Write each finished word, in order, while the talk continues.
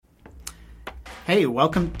Hey,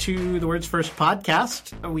 welcome to the Words First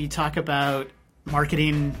podcast. We talk about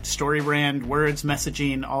marketing, story brand, words,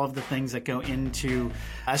 messaging, all of the things that go into,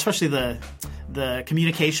 especially the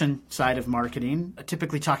communication side of marketing. I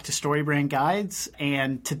typically talk to story brand guides,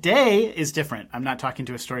 and today is different. I'm not talking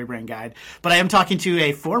to a story brand guide, but I am talking to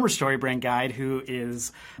a former story brand guide who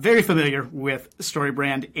is very familiar with story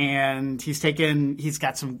brand, and he's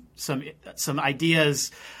got some ideas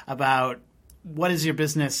about what is your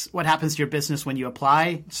business, what happens to your business when you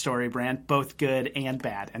apply story brand, both good and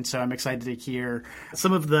bad. And so I'm excited to hear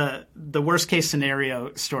some of the worst case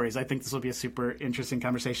scenario stories. I think this will be a super interesting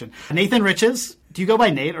conversation. Nathan Riches, do you go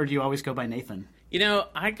by Nate or do you always go by Nathan? You know,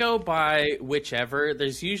 I go by whichever.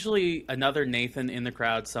 There's usually another Nathan in the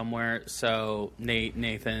crowd somewhere. So Nate,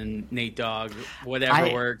 Nathan, Nate Dog,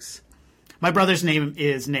 whatever works. My brother's name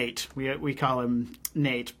is Nate. We call him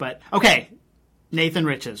Nate. But okay, Nathan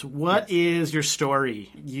Riches, what is your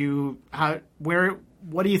story?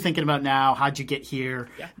 What are you thinking about now? How'd you get here?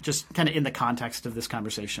 Yeah. Just kind of in the context of this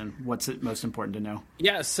conversation, what's it most important to know?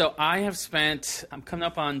 Yeah, so I'm coming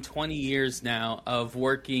up on 20 years now of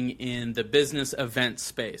working in the business event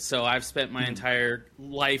space. So I've spent my entire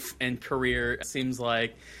life and career, it seems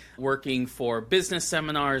like, working for business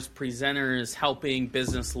seminars, presenters, helping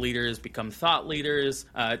business leaders become thought leaders,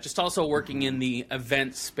 just also working in the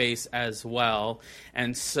event space as well.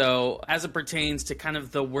 And so as it pertains to kind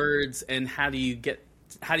of the words and how do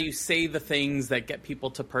you say the things that get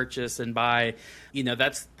people to purchase and buy, you know,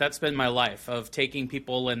 that's been my life of taking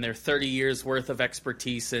people and their 30 years worth of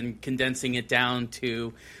expertise and condensing it down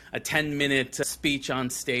to a 10-minute speech on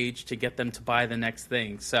stage to get them to buy the next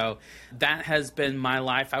thing. So that has been my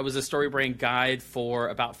life. I was a story brand guide for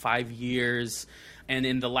about 5 years. And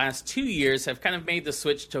in the last 2 years, I've kind of made the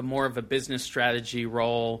switch to more of a business strategy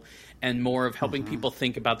role and more of helping people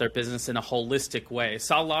think about their business in a holistic way.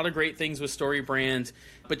 Saw a lot of great things with story brand,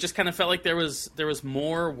 but just kind of felt like there was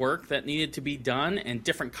more work that needed to be done and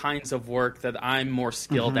different kinds of work that I'm more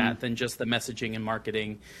skilled at than just the messaging and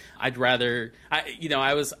marketing. I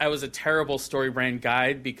was a terrible story brand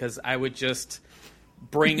guide because I would just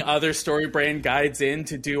bring other story brand guides in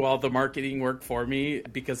to do all the marketing work for me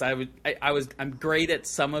because I'm great at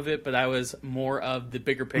some of it, but I was more of the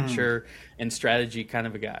bigger picture and strategy kind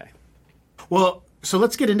of a guy. Well, so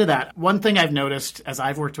let's get into that. One thing I've noticed as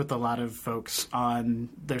I've worked with a lot of folks on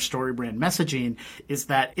their story brand messaging is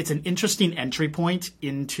that it's an interesting entry point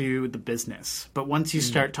into the business. But once you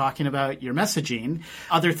start talking about your messaging,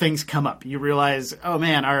 other things come up. You realize, oh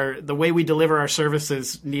man, the way we deliver our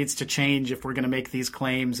services needs to change if we're going to make these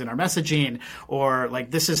claims in our messaging, or like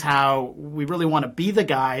this is how we really want to be the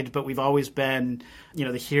guide, but we've always been,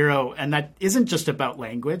 the hero. And that isn't just about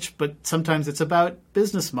language, but sometimes it's about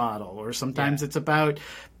business model, or sometimes it's about,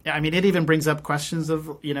 it even brings up questions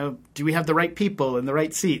of, do we have the right people in the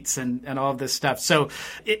right seats and all of this stuff. So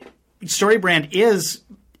story brand is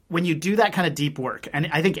when you do that kind of deep work. And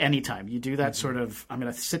I think anytime you do that sort of, I'm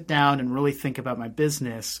going to sit down and really think about my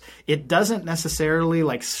business, it doesn't necessarily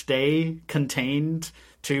like stay contained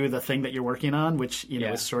to the thing that you're working on, which,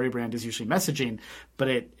 with story brand is usually messaging, but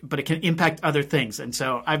it can impact other things. And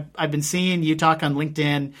so I've been seeing you talk on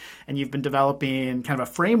LinkedIn, and you've been developing kind of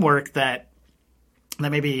a framework that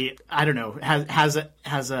maybe, I don't know, has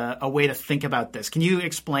a way to think about this. Can you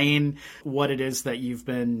explain what it is that you've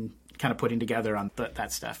been kind of putting together on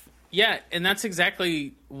that stuff? Yeah, and that's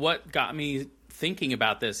exactly what got me thinking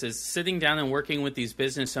about this, is sitting down and working with these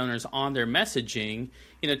business owners on their messaging.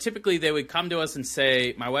 Typically they would come to us and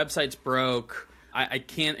say, my website's broke. I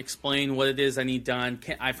can't explain what it is I need done.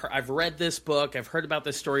 I've read this book. I've heard about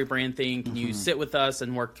this story brand thing. Can you sit with us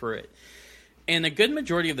and work through it? And a good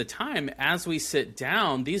majority of the time, as we sit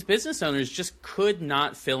down, these business owners just could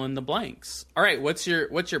not fill in the blanks. All right, what's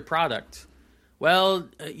your product? Well,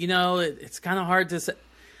 it's kind of hard to say.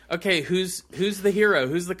 Okay, who's the hero?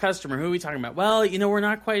 Who's the customer? Who are we talking about? Well, we're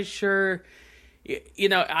not quite sure.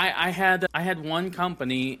 I had one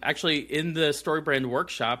company actually in the story brand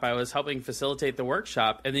workshop. I was helping facilitate the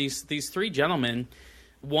workshop, and these three gentlemen.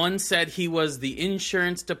 One said he was the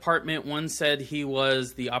insurance department, one said he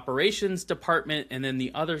was the operations department, and then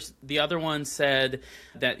the other one said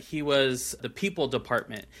that he was the people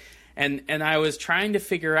department. And I was trying to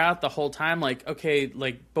figure out the whole time, like, okay,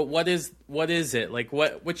 like, but what is it? Like,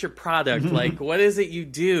 what's your product? Like, what is it you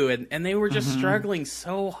do? And they were just struggling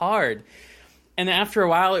so hard. And after a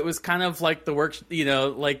while, it was kind of like the work,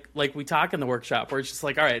 like we talk in the workshop, where it's just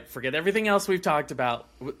like, all right, forget everything else we've talked about.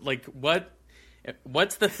 Like,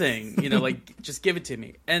 what's the thing? Like, just give it to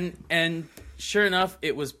me. And sure enough,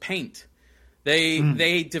 it was paint.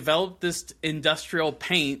 They developed this industrial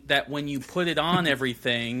paint that when you put it on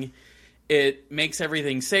everything, It makes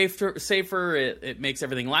everything safer. It makes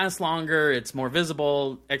everything last longer. It's more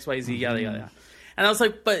visible, XYZ, yada, yada, yada. And I was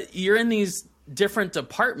like, but you're in these different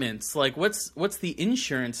departments. Like, what's the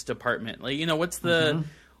insurance department? Like, what's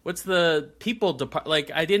the people department?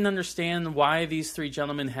 Like, I didn't understand why these three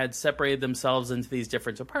gentlemen had separated themselves into these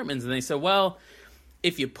different departments. And they said, well,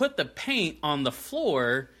 if you put the paint on the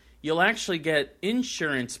floor, you'll actually get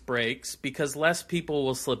insurance breaks because less people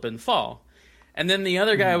will slip and fall. And then the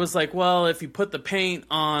other guy was like, well, if you put the paint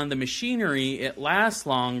on the machinery, it lasts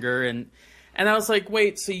longer. And I was like,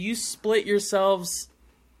 wait, so you split yourselves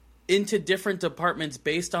into different departments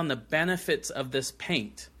based on the benefits of this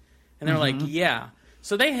paint? And they're like, yeah.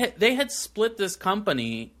 So they had split this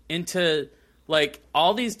company into like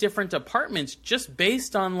all these different departments just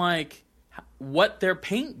based on like what their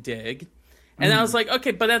paint did. And I was like,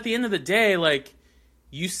 okay, but at the end of the day, like,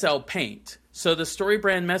 you sell paint. So the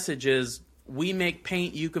StoryBrand message is, we make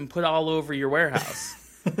paint you can put all over your warehouse.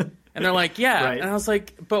 And they're like, yeah. Right. And I was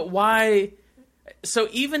like, but why? So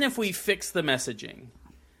even if we fix the messaging,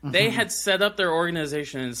 they had set up their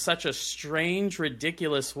organization in such a strange,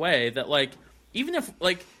 ridiculous way that, like,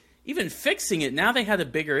 even fixing it, now they had a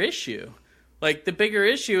bigger issue. Like, the bigger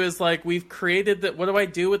issue is, like, we've created what do I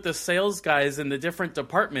do with the sales guys in the different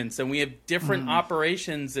departments? And we have different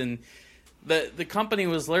operations, and the company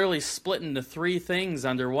was literally split into three things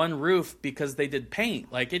under one roof because they did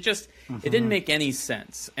paint. Like, it didn't make any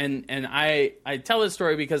sense. And I tell this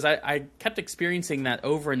story because I kept experiencing that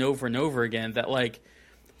over and over and over again, that, like,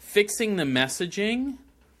 fixing the messaging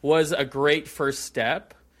was a great first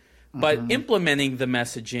step, but implementing the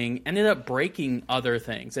messaging ended up breaking other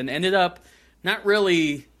things and ended up not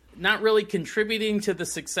really contributing to the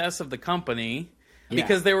success of the company.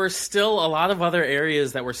 Because there were still a lot of other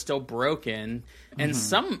areas that were still broken, and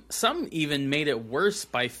some even made it worse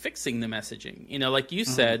by fixing the messaging. Like you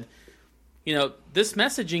said, this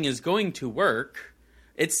messaging is going to work.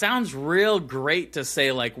 It sounds real great to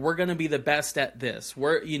say, like, we're going to be the best at this.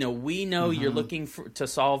 We know you're looking to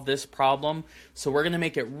solve this problem, so we're going to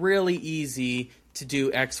make it really easy to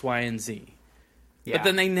do X, Y, and Z. Yeah. But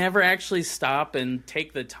then they never actually stop and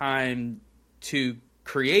take the time to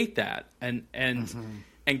create that and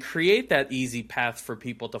create that easy path for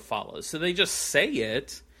people to follow. So they just say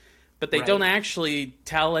it, but they don't actually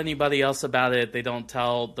tell anybody else about it. They don't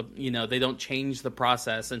tell they don't change the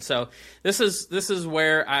process. And so this is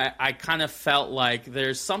where I kind of felt like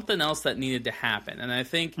there's something else that needed to happen. And I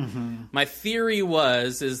think my theory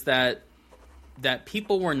is that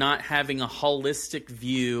people were not having a holistic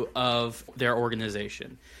view of their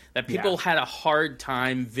organization. That people had a hard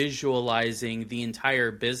time visualizing the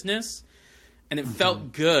entire business, and it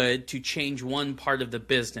felt good to change one part of the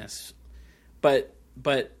business. But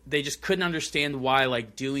they just couldn't understand why,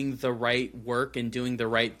 like, doing the right work and doing the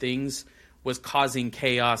right things was causing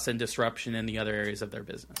chaos and disruption in the other areas of their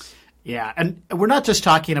business. Yeah, and we're not just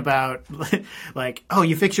talking about, like, oh,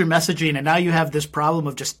 you fix your messaging and now you have this problem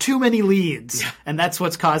of just too many leads, and that's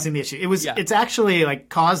what's causing the issue. It's actually, like,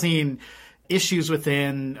 causing issues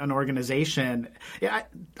within an organization. Yeah,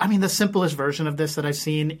 I mean, the simplest version of this that I've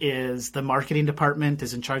seen is the marketing department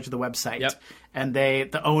is in charge of the website, and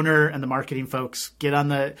the owner and the marketing folks get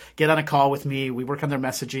on a call with me. We work on their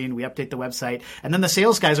messaging, we update the website, and then the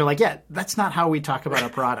sales guys are like, "Yeah, that's not how we talk about our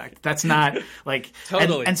product. That's not like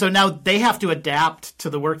totally." And so now they have to adapt to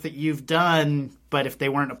the work that you've done. But if they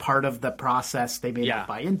weren't a part of the process, they may not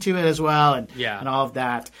buy into it as well, and all of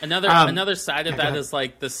that. Another side of that is,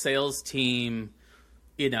 like, the sales team,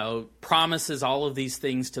 promises all of these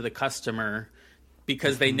things to the customer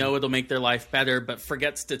because they know it'll make their life better, but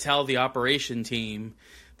forgets to tell the operation team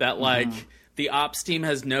that, like, the ops team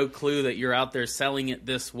has no clue that you're out there selling it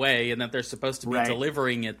this way and that they're supposed to be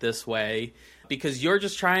delivering it this way. Because you're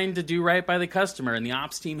just trying to do right by the customer, and the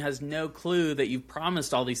ops team has no clue that you've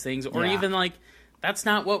promised all these things, or even, like, that's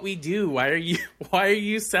not what we do. Why are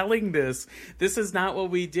you selling this? This is not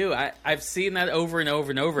what we do. I've seen that over and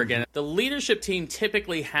over and over again. The leadership team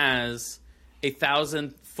typically has a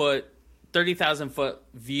 1,000-foot, 30,000-foot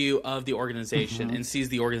view of the organization and sees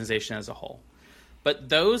the organization as a whole. But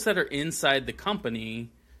those that are inside the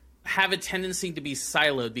company have a tendency to be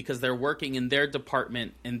siloed because they're working in their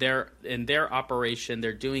department, in their operation,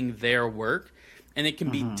 they're doing their work, and it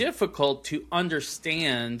can be difficult to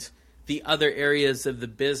understand the other areas of the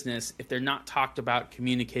business if they're not talked about,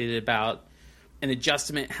 communicated about. An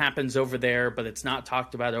adjustment happens over there, but it's not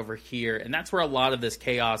talked about over here. And that's where a lot of this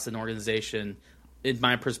chaos in organization, in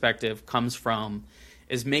my perspective, comes from,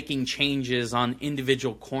 is making changes on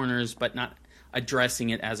individual corners, but not addressing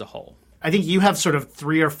it as a whole. I think you have sort of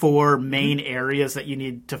 3 or 4 main areas that you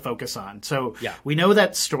need to focus on. So we know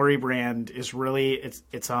that StoryBrand is really,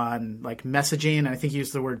 it's on like messaging, and I think you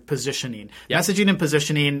used the word positioning. Messaging and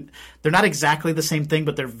positioning, they're not exactly the same thing,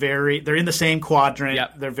 but they're in the same quadrant.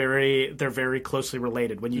 They're very closely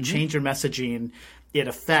related. When you change your messaging, it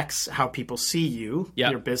affects how people see you,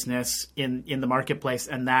 your business in the marketplace,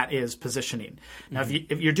 and that is positioning. Now,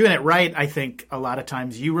 if you're doing it right, I think a lot of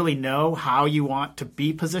times you really know how you want to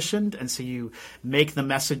be positioned, and so you make the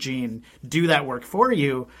messaging do that work for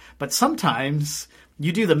you. But sometimes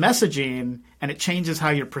you do the messaging and it changes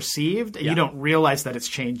how you're perceived, and you don't realize that it's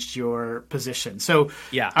changed your position. So,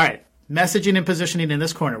 all right, messaging and positioning in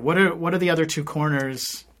this corner. What are the other 2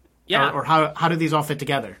 corners, or how do these all fit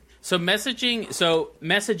together? So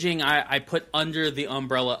messaging, I put under the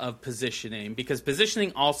umbrella of positioning, because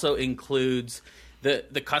positioning also includes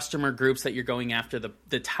the customer groups that you're going after,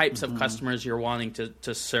 the types of customers you're wanting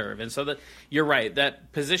to serve. And so you're right,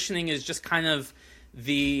 that positioning is just kind of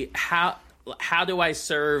the how do I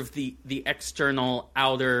serve the external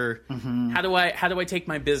outer, how do I take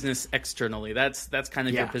my business externally? That's kind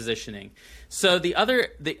of your positioning. So the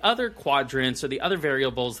other quadrants, or the other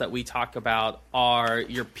variables that we talk about, are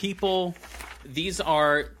your people. These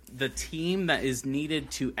are the team that is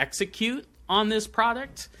needed to execute on this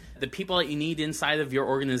product, the people that you need inside of your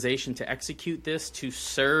organization to execute this, to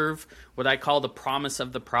serve what I call the promise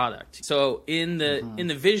of the product. So in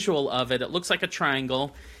the visual of it, it looks like a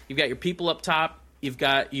triangle. You've got your people up top, you've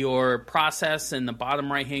got your process in the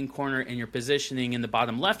bottom right-hand corner, and your positioning in the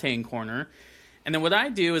bottom left-hand corner. And then what I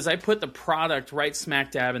do is I put the product right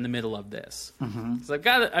smack dab in the middle of this. So I've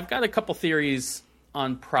got a couple theories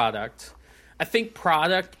on product. I think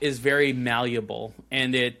product is very malleable,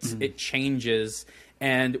 and it changes.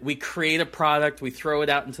 And we create a product, we throw it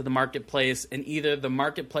out into the marketplace, and either the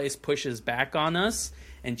marketplace pushes back on us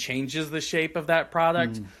and changes the shape of that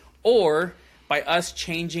product, or by us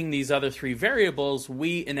changing these other 3 variables,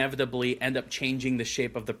 we inevitably end up changing the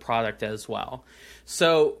shape of the product as well.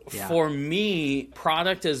 So for me,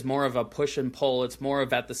 product is more of a push and pull. It's more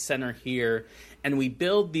of at the center here. And we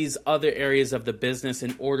build these other areas of the business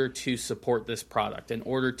in order to support this product, in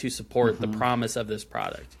order to support the promise of this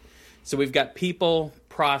product. So we've got people,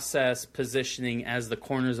 process, positioning as the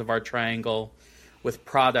corners of our triangle, with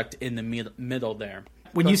product in the middle there.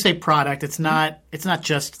 When you say product, it's not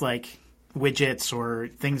just like widgets or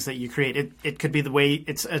things that you create. It could be the way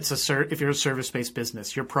if you're a service-based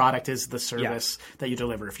business, your product is the service that you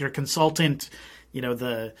deliver. If you're a consultant,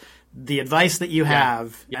 the advice that you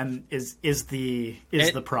have and is the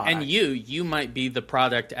product. And you might be the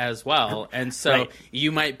product as well. And so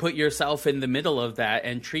you might put yourself in the middle of that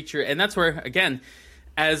and and that's where, again,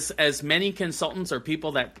 as many consultants or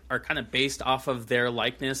people that are kind of based off of their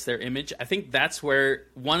likeness, their image, I think that's where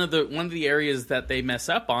one of the areas that they mess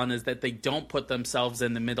up on is that they don't put themselves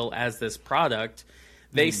in the middle as this product.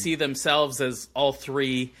 They see themselves as all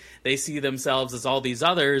 3. They see themselves as all these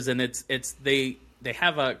others, and they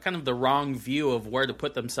have a kind of the wrong view of where to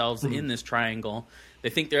put themselves in this triangle. They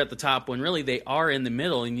think they're at the top when really they are in the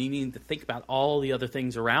middle, and you need to think about all the other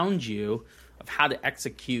things around you of how to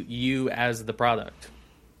execute you as the product.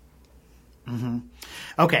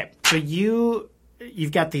 Okay, so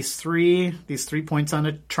you've got these three points on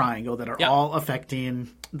a triangle that are all affecting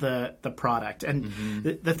the product. And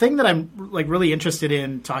the thing that I'm like really interested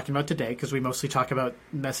in talking about today, because we mostly talk about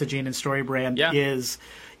messaging and StoryBrand, is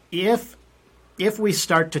if we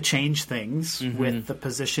start to change things with the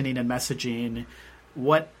positioning and messaging,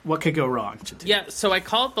 what could go wrong? Yeah, so I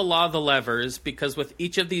call it the law of the levers, because with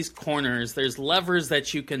each of these corners, there's levers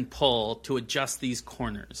that you can pull to adjust these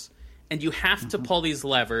corners. And you have to pull these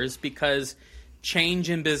levers because change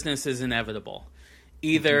in business is inevitable.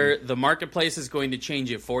 Either the marketplace is going to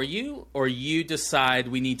change it for you, or you decide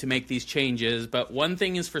we need to make these changes. But one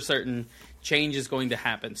thing is for certain, change is going to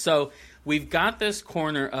happen. So we've got this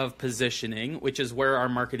corner of positioning, which is where our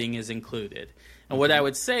marketing is included. And what I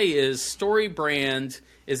would say is StoryBrand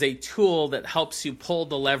is a tool that helps you pull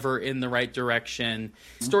the lever in the right direction.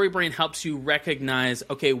 StoryBrand helps you recognize,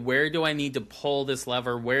 okay, where do I need to pull this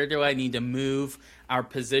lever? Where do I need to move our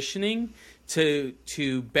positioning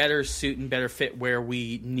to better suit and better fit where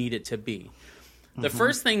we need it to be? The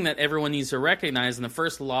first thing that everyone needs to recognize, and the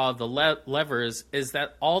first law of the levers, is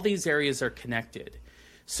that all these areas are connected.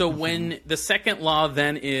 So when the second law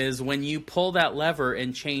then is when you pull that lever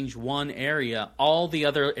and change one area, all the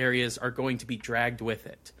other areas are going to be dragged with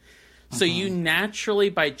it. So you naturally,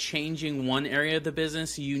 by changing one area of the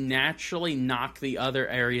business, you naturally knock the other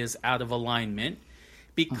areas out of alignment,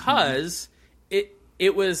 because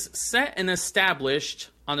it was set and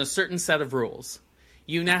established on a certain set of rules.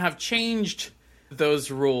 you now have changed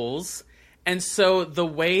those rules. And so the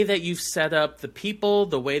way that you've set up the people,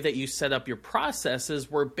 the way that you set up your processes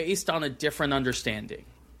were based on a different understanding.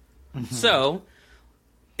 Mm-hmm. So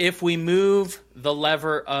if we move the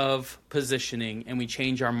lever of positioning and we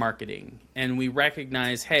change our marketing and we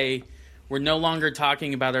recognize, hey, we're no longer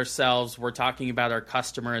talking about ourselves, we're talking about our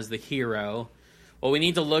customer as the hero, well, we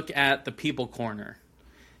need to look at the people corner.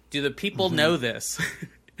 Do the people mm-hmm. know this?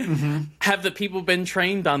 Mm-hmm. Have the people been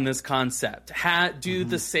trained on this concept? Do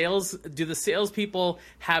the salespeople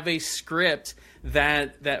have a script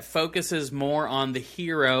that focuses more on the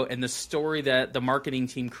hero and the story that the marketing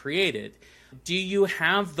team created? Do you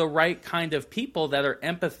have the right kind of people that are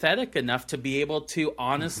empathetic enough to be able to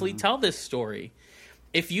honestly tell this story?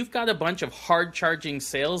 If you've got a bunch of hard-charging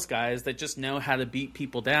sales guys that just know how to beat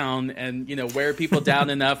people down and, wear people down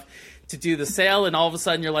enough to do the sale, and all of a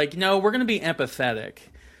sudden you're like, no, we're going to be empathetic.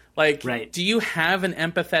 Right. Do you have an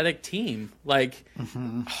empathetic team?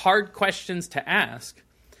 Hard questions to ask.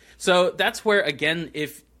 So that's where, again,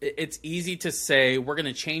 if it's easy to say we're going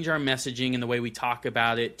to change our messaging and the way we talk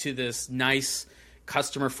about it to this nice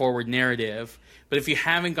customer-forward narrative. But if you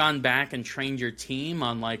haven't gone back and trained your team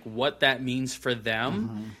on what that means for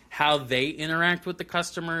them, how they interact with the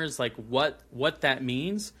customers, what that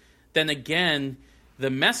means, then again, the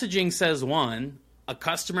messaging says one. A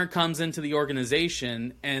customer comes into the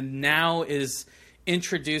organization and now is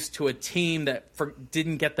introduced to a team that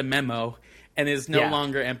didn't get the memo and is no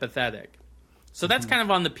longer empathetic. So that's kind of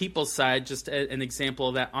on the people side, just an example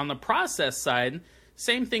of that. On the process side,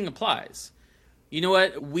 same thing applies. You know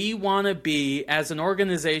what? We want to be, as an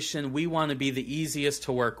organization, we want to be the easiest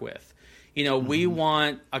to work with. We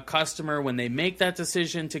want a customer, when they make that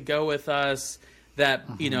decision to go with us, that,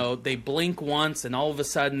 they blink once and all of a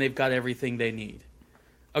sudden they've got everything they need.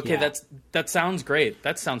 Okay, that sounds great.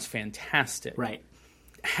 That sounds fantastic. Right.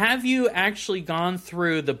 Have you actually gone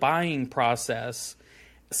through the buying process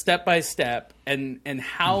step by step, and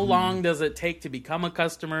how long does it take to become a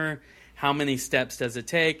customer? How many steps does it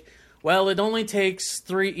take? Well, it only takes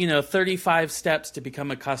 35 steps to become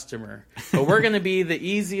a customer. But we're going to be the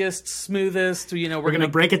easiest, smoothest, we're going to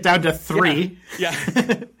break it down to 3. Yeah.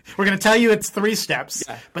 We're going to tell you it's 3 steps.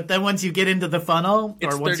 Yeah. But then once you get into the funnel,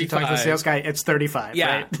 it's or once 35. you talk to the sales guy, it's 35.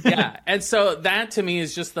 Yeah. Right? Yeah. And so that to me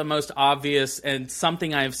is just the most obvious and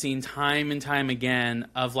something I've seen time and time again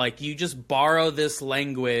of you just borrow this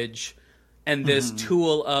language and this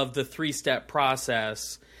tool of the 3-step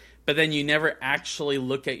process, but then you never actually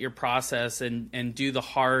look at your process and do the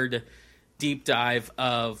hard deep dive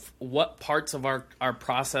of what parts of our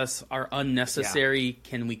process are unnecessary. Yeah.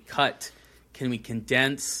 Can we cut? Can we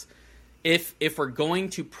condense? If we're going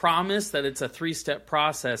to promise that it's a 3-step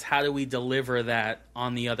process, how do we deliver that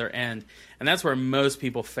on the other end? And that's where most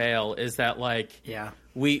people fail, is that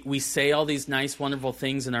we say all these nice, wonderful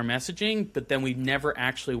things in our messaging, but then we never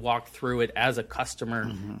actually walk through it as a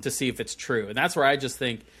customer to see if it's true. And that's where I just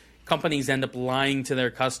think companies end up lying to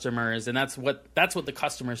their customers, and that's what the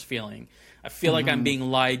customer's feeling. I feel like I'm being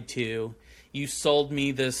lied to. You sold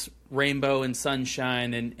me this rainbow and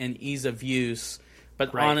sunshine and ease of use,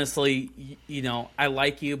 but honestly, I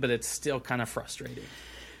like you, but it's still kind of frustrating.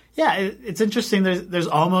 Yeah, it's interesting. There's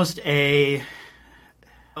almost an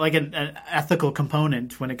ethical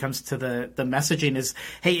component when it comes to the messaging is,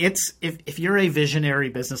 hey, it's if you're a visionary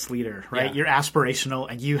business leader, right? You're aspirational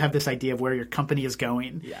and you have this idea of where your company is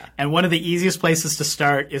going. Yeah. And one of the easiest places to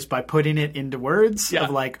start is by putting it into words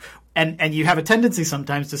of and you have a tendency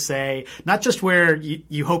sometimes to say not just where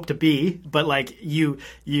you hope to be, but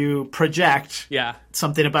you project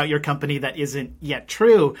something about your company that isn't yet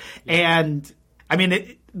true. Yeah. And I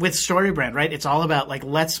mean, with StoryBrand, right? It's all about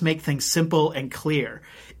let's make things simple and clear.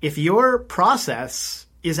 If your process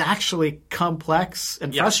is actually complex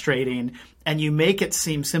and frustrating and you make it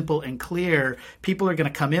seem simple and clear, people are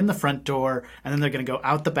going to come in the front door and then they're going to go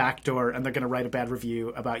out the back door and they're going to write a bad review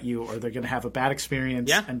about you, or they're going to have a bad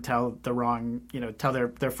experience and tell tell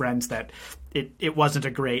their friends that it wasn't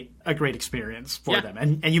a great experience for them.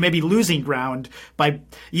 And you may be losing ground by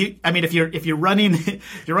you. I mean, if you're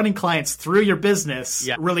running clients through your business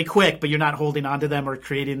really quick, but you're not holding on to them or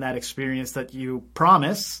creating that experience that you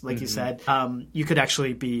promise, you said, you could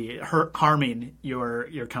actually be harming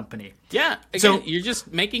your company. Yeah. Again, you're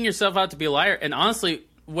just making yourself out to be a liar. And honestly,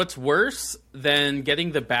 what's worse than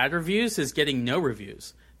getting the bad reviews is getting no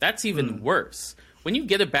reviews. That's even worse. When you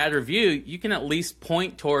get a bad review, you can at least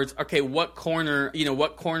point towards, okay, what corner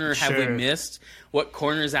have we missed? What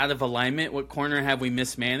corner is out of alignment? What corner have we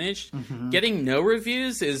mismanaged? Getting no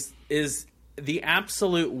reviews is the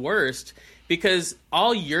absolute worst, because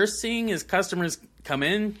all you're seeing is customers come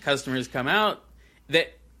in, customers come out.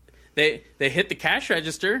 They hit the cash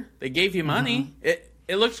register. They gave you money.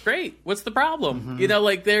 It looks great. What's the problem?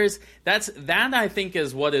 Like that I think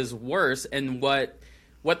is what is worse, and what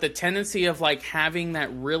the tendency of like having that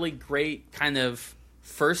really great kind of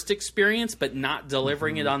first experience but not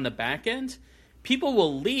delivering it on the back end. People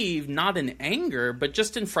will leave not in anger but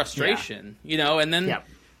just in frustration, and then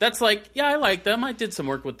that's like, I like them. I did some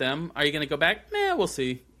work with them. Are you going to go back? We'll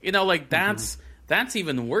see. Like that's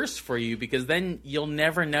even worse for you, because then you'll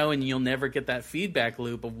never know and you'll never get that feedback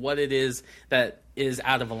loop of what it is that is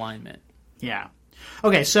out of alignment. Yeah.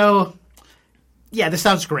 Okay, so this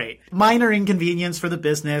sounds great. Minor inconvenience for the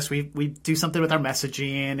business. We do something with our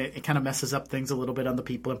messaging. It kind of messes up things a little bit on the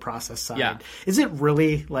people and process side. Yeah. Is it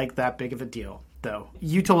really like that big of a deal, though?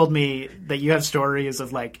 You told me that you have stories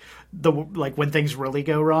of like when things really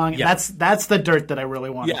go wrong. Yeah. That's the dirt that I really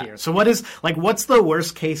want to hear. So what's the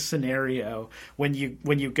worst case scenario when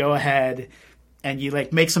you go ahead and you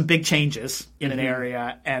like make some big changes in an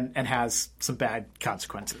area and has some bad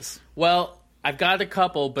consequences? Well, I've got a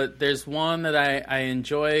couple, but there's one that I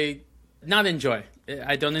enjoy. Not enjoy.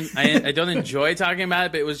 I don't enjoy talking about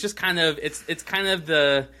it, but it was just kind of it's kind of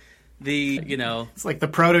the it's like the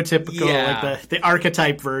prototypical like the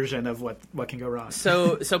archetype version of what can go wrong.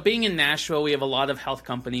 So being in Nashville, we have a lot of health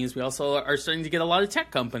companies. We also are starting to get a lot of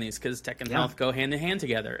tech companies, because tech and health go hand in hand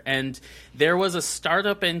together. And there was a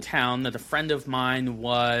startup in town that a friend of mine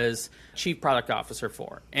was chief product officer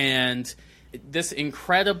for, and this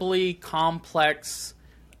incredibly complex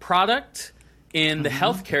product in the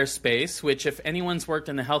healthcare space, which if anyone's worked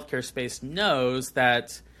in the healthcare space knows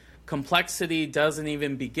that complexity doesn't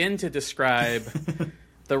even begin to describe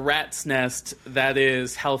the rat's nest that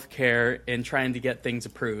is healthcare and trying to get things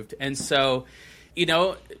approved. And so,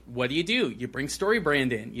 what do? You bring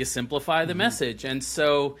StoryBrand in, you simplify the message. And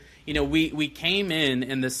so, we came in,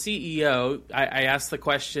 and the CEO, I asked the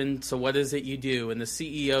question, so what is it you do? And the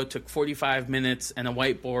CEO took 45 minutes and a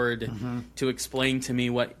whiteboard to explain to me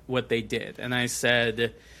what they did. And I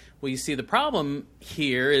said, well, you see, the problem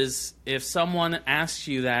here is if someone asks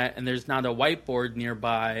you that and there's not a whiteboard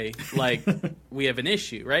nearby, like, we have an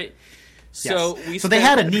issue, right? So they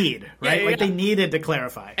had a need, right? They needed to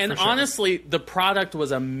clarify. And honestly, the product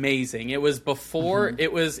was amazing. It was before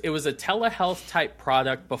it was a telehealth type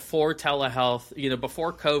product before telehealth,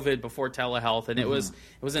 before COVID, before telehealth, and it was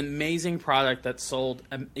an amazing product that solved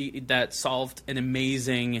an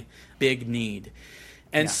amazing big need.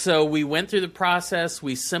 And so we went through the process,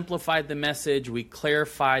 we simplified the message, we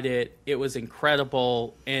clarified it, it was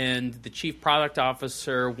incredible, and the chief product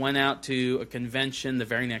officer went out to a convention the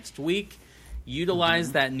very next week,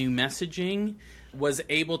 utilized that new messaging, was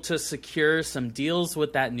able to secure some deals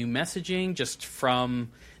with that new messaging just from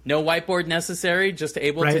no whiteboard necessary, just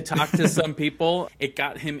able to talk to some people. It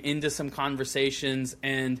got him into some conversations,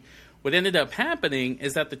 and what ended up happening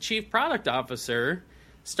is that the chief product officer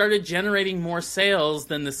started generating more sales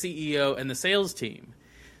than the CEO and the sales team.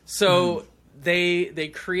 So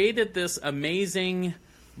they created this amazing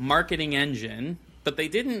marketing engine, but they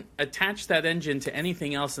didn't attach that engine to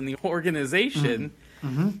anything else in the organization.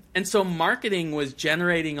 And so marketing was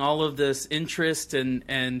generating all of this interest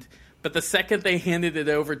but the second they handed it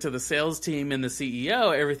over to the sales team and the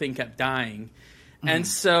CEO, everything kept dying. And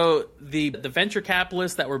so the venture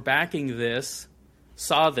capitalists that were backing this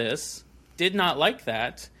saw this, did not like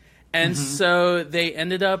that, and so they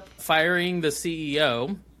ended up firing the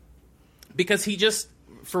CEO because he just,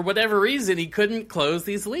 for whatever reason, he couldn't close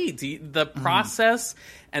these leads. The process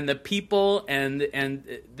and the people and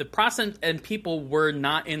the process and people were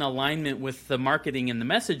not in alignment with the marketing and the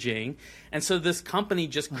messaging, and so this company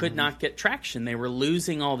just could not get traction. They were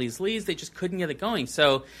losing all these leads. They just couldn't get it going.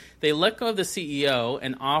 So they let go of the CEO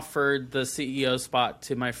and offered the CEO spot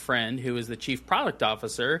to my friend, who is the chief product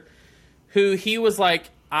officer, who he was like,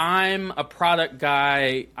 I'm a product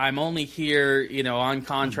guy. I'm only here, on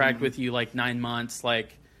contract with you like 9 months.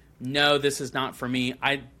 Like, no, this is not for me.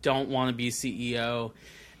 I don't want to be CEO.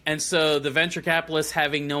 And so the venture capitalists,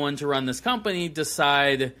 having no one to run this company,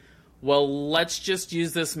 decide, well, let's just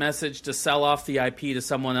use this message to sell off the IP to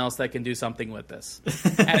someone else that can do something with this.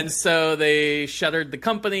 And so they shuttered the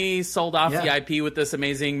company, sold off the IP with this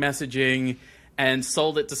amazing messaging, and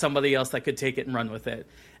sold it to somebody else that could take it and run with it.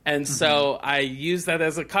 And so I use that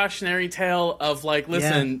as a cautionary tale of like,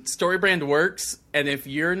 listen, StoryBrand works, and if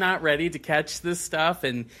you're not ready to catch this stuff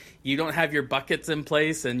and you don't have your buckets in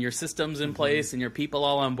place and your systems in place and your people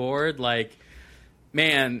all on board, like,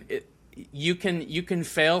 man, you can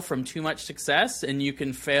fail from too much success, and you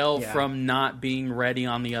can fail from not being ready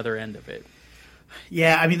on the other end of it.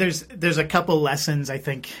 Yeah, I mean, there's a couple lessons I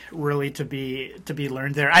think really to be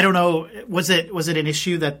learned there. I don't know, was it an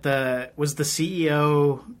issue that the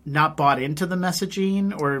CEO not bought into the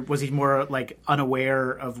messaging, or was he more like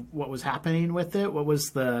unaware of what was happening with it? What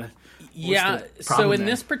was the so in there?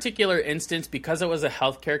 this particular instance, because it was a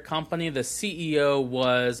healthcare company, the CEO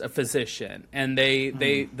was a physician, and the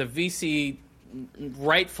VC,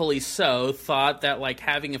 rightfully so, thought that like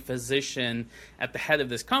having a physician at the head of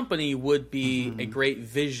this company would be a great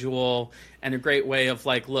visual and a great way of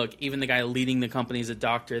like, look, even the guy leading the company is a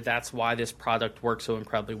doctor. That's why this product works so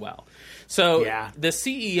incredibly well. So the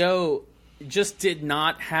CEO just did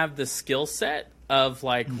not have the skill set of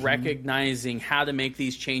like recognizing how to make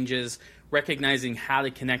these changes, recognizing how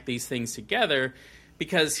to connect these things together,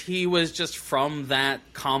 because he was just from that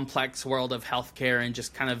complex world of healthcare and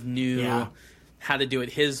just kind of knew how to do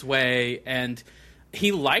it his way, and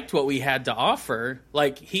he liked what we had to offer.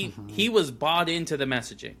 Like he was bought into the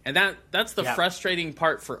messaging, and that's the frustrating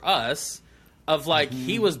part for us. Of like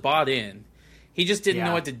he was bought in, he just didn't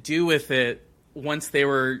know what to do with it once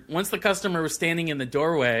the customer was standing in the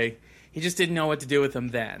doorway. He just didn't know what to do with them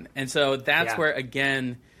then, and so that's where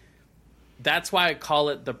again, that's why I call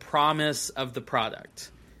it the promise of the product.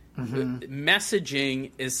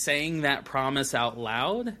 Messaging is saying that promise out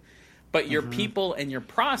loud. But your people and your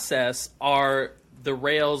process are the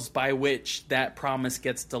rails by which that promise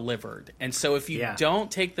gets delivered. And so if you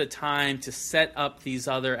don't take the time to set up these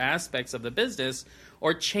other aspects of the business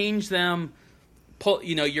or change them,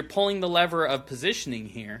 you're pulling the lever of positioning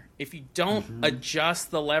here. If you don't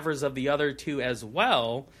adjust the levers of the other two as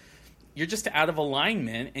well, you're just out of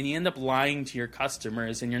alignment and you end up lying to your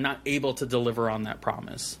customers and you're not able to deliver on that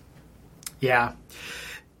promise. Yeah.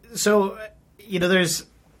 So, there's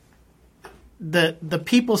the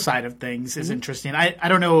people side of things is interesting. I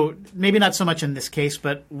don't know, maybe not so much in this case,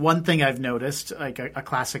 but one thing I've noticed, like a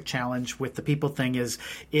classic challenge with the people thing, is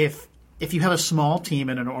if you have a small team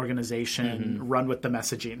in an organization run with the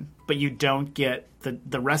messaging, but you don't get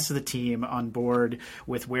the rest of the team on board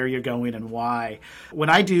with where you're going and why.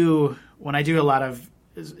 When I do a lot of,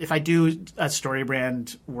 if I do a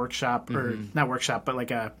StoryBrand workshop, or not workshop, but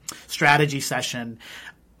like a strategy session,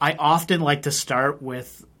 I often like to start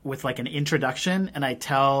with like an introduction, and I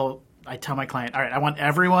tell my client, all right, I want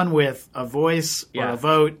everyone with a voice or a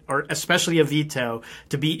vote, or especially a veto,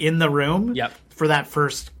 to be in the room for that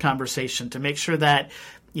first conversation, to make sure that,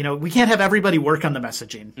 we can't have everybody work on the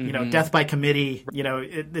messaging. Death by committee,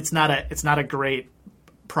 it's not a great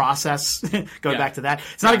process. Going back to that,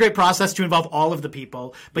 it's not a great process to involve all of the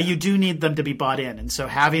people, but you do need them to be bought in. And so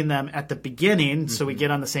having them at the beginning, so we get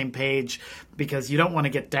on the same page, because you don't want to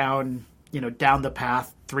get down the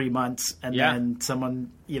path 3 months and then someone,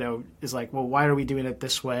 is like, well, why are we doing it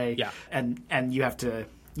this way? And you have to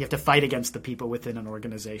fight against the people within an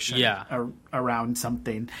organization around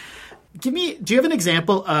something. Do you have an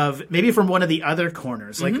example of maybe from one of the other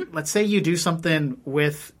corners? Like, let's say you do something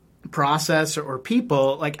with process or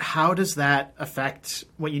people, like how does that affect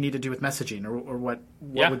what you need to do with messaging, or what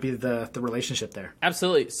would be the relationship there?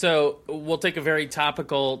 Absolutely. So we'll take a very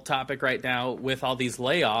topical topic right now with all these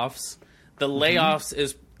layoffs. The layoffs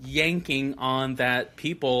is yanking on that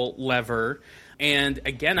people lever. And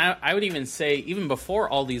again, I would even say, even before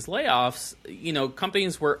all these layoffs,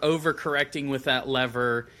 companies were overcorrecting with that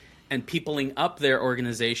lever and peopling up their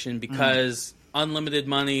organization because unlimited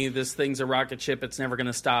money, this thing's a rocket ship, it's never going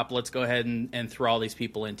to stop, let's go ahead and throw all these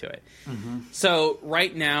people into it. So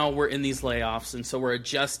right now we're in these layoffs, and so we're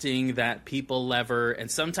adjusting that people lever, and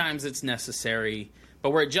sometimes it's necessary,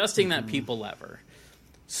 but we're adjusting that people lever.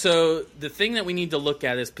 So the thing that we need to look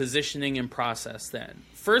at is positioning and process then.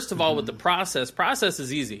 First of all, with the process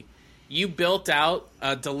is easy. You built out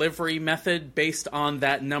a delivery method based on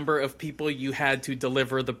that number of people you had to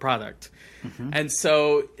deliver the product. And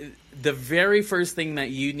so the very first thing that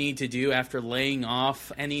you need to do after laying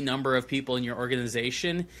off any number of people in your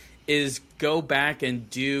organization is go back and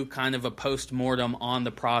do kind of a post-mortem on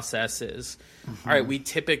the processes. All right, we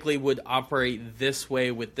typically would operate this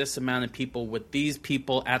way with this amount of people, with these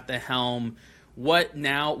people at the helm. What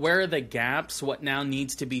now? Where are the gaps? What now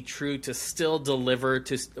needs to be true to still deliver?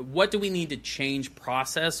 What do we need to change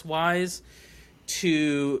process-wise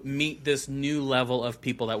to meet this new level of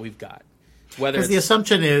people that we've got? Because the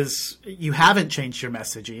assumption is you haven't changed your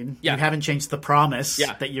messaging. You haven't changed the promise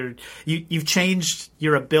that you've changed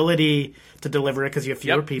your ability to deliver it because you have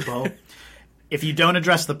fewer people. If you don't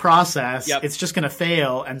address the process, it's just going to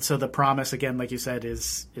fail. And so the promise, again, like you said,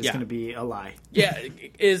 is going to be a lie.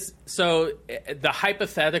 So the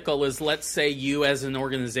hypothetical is, let's say you as an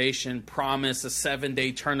organization promise a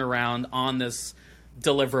 7-day turnaround on this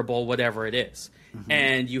deliverable, whatever it is.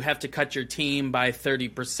 And you have to cut your team by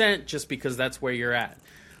 30% just because that's where you're at.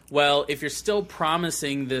 Well, if you're still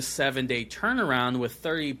promising this 7-day turnaround with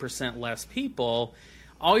 30% less people,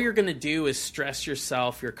 all you're going to do is stress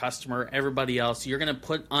yourself, your customer, everybody else. You're going to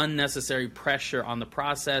put unnecessary pressure on the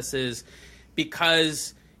processes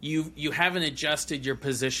because you haven't adjusted your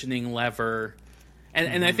positioning lever.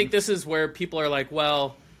 And I think this is where people are like,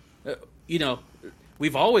 well,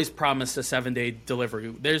 we've always promised a 7-day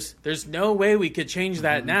delivery. There's no way we could change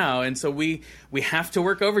that now. And so we have to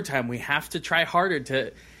work overtime. We have to try harder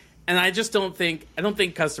to. And I just don't think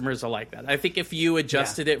customers are like that. I think if you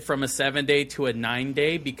adjusted it from a 7-day to a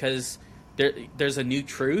 9-day because there's a new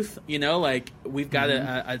truth, like we've got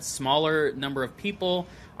a smaller number of people.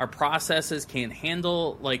 Our processes can't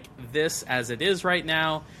handle like this as it is right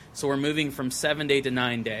now. So we're moving from 7-day to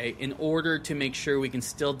 9-day in order to make sure we can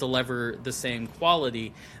still deliver the same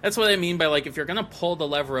quality. That's what I mean by like if you're going to pull the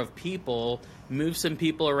lever of people, move some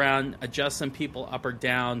people around, adjust some people up or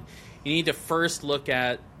down, you need to first look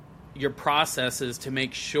at your processes to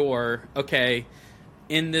make sure, okay,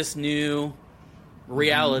 in this new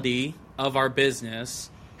reality of our business,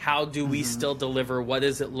 how do we still deliver? What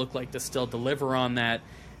does it look like to still deliver on that?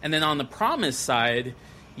 And then on the promise side,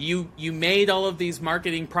 you made all of these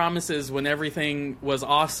marketing promises when everything was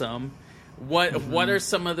awesome. What are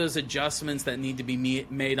some of those adjustments that need to be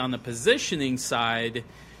made on the positioning side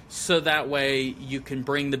so that way you can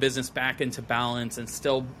bring the business back into balance and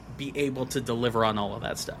still be able to deliver on all of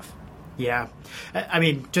that stuff? Yeah. I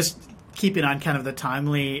mean, just keeping on kind of the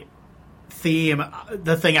timely theme,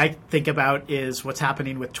 the thing I think about is what's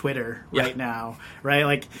happening with Twitter right now, right?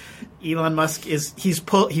 Like Elon Musk he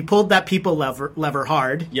pulled that people lever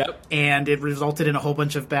hard, and it resulted in a whole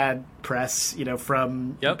bunch of bad press,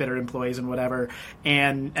 from bitter employees and whatever.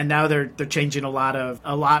 And now they're changing a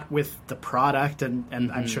lot with the product and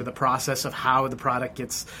I'm sure the process of how the product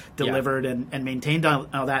gets delivered and maintained on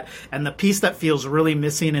all that. And the piece that feels really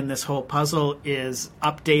missing in this whole puzzle is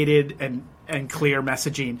updated and clear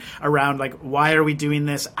messaging around like, why are we doing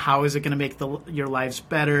this? How is it going to make your lives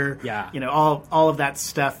better? All of that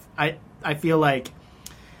stuff. I feel like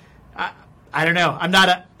I don't know. I'm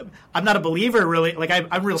not a believer really. Like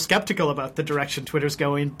I'm real skeptical about the direction Twitter's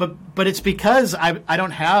going, but it's because I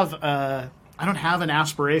don't have an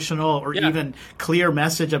aspirational or even clear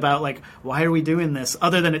message about like, why are we doing this,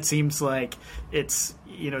 other than it seems like it's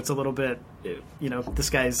it's a little bit this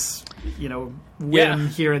guy's whim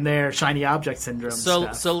here and there, shiny object syndrome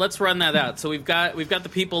stuff. So let's run that out. So we've got the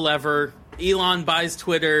people lever. Elon buys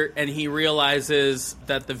Twitter and he realizes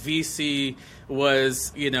that the VC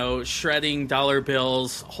was shredding dollar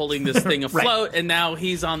bills, holding this thing afloat, and now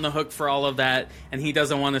he's on the hook for all of that, and he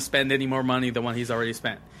doesn't want to spend any more money than what he's already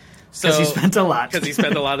spent. Because he spent a lot. Because he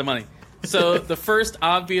spent a lot of money. So the first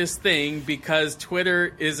obvious thing, because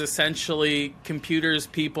Twitter is essentially computers,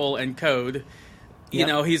 people, and code,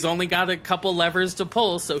 he's only got a couple levers to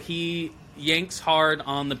pull, so he yanks hard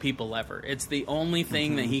on the people lever. It's the only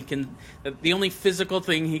thing the only physical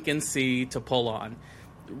thing he can see to pull on.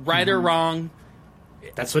 Right or wrong,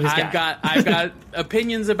 that's what he's got. I've got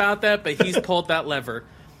opinions about that, but he's pulled that lever.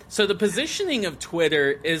 So the positioning of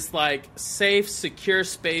Twitter is like safe, secure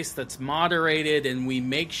space that's moderated, and we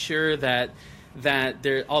make sure that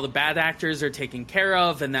all the bad actors are taken care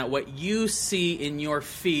of, and that what you see in your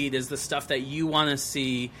feed is the stuff that you want to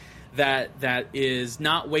see, that is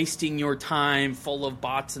not wasting your time full of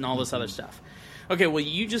bots and all this other stuff. Okay, well,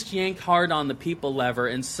 you just yanked hard on the people lever,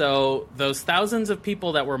 and so those thousands of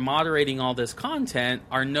people that were moderating all this content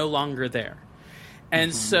are no longer there.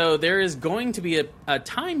 And so there is going to be a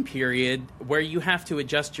time period where you have to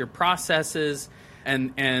adjust your processes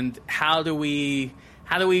and how do we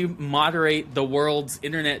moderate the world's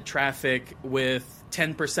internet traffic with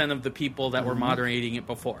 10% of the people that were moderating it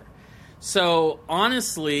before. So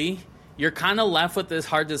honestly, you're kind of left with this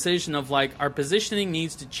hard decision of like, our positioning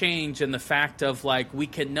needs to change, and the fact of like, we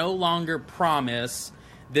can no longer promise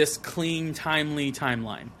this clean, timely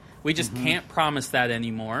timeline. We just can't promise that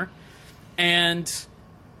anymore. And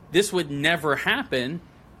this would never happen,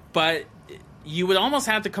 but you would almost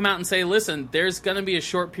have to come out and say, listen, there's going to be a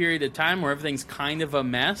short period of time where everything's kind of a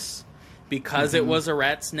mess because it was a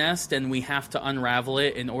rat's nest, and we have to unravel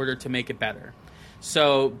it in order to make it better.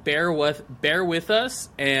 So bear with us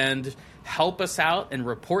and help us out and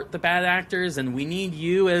report the bad actors, and we need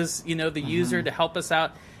you as the user to help us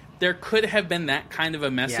out. There could have been that kind of a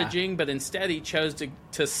messaging, but instead he chose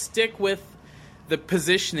to stick with the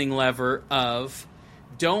positioning lever of,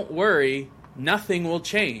 don't worry, nothing will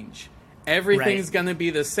change. Everything's going to be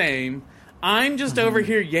the same. I'm just over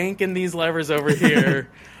here yanking these levers over here,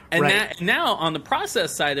 And Right. now on the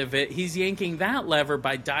process side of it, he's yanking that lever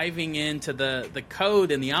by diving into the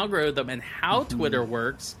code and the algorithm and how Twitter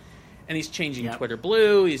works. And he's changing Yep. Twitter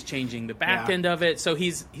Blue. He's changing the back Yeah. end of it. So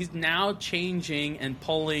he's now changing and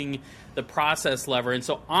pulling the process lever. And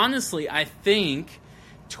so honestly, I think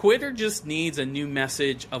Twitter just needs a new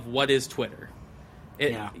message of what is Twitter.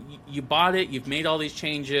 You bought it. You've made all these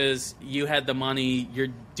changes. You had the money. You're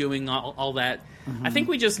doing all that. I think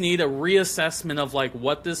we just need a reassessment of like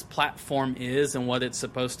what this platform is and what it's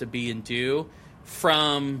supposed to be and do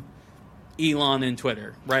from Elon and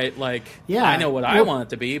Twitter, right? Like, Yeah. I know what I want it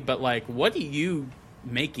to be, but like, what are you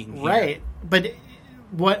making here? Right. But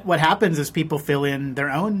what happens is people fill in their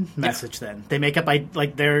own message. Then they make up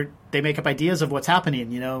they make up ideas of what's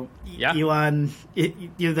happening. Yeah. Elon,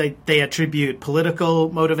 they attribute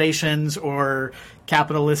political motivations or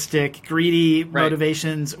capitalistic, greedy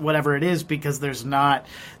motivations, whatever it is, because there's not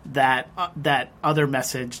that other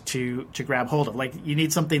message to grab hold of. Like, you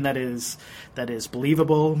need something that is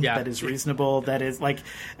believable, that is reasonable, that is like,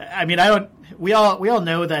 I mean, we all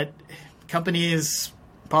know that companies,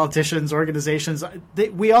 politicians, organizations,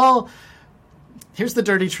 here's the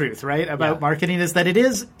dirty truth, right, about marketing, is that it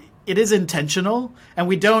is intentional, and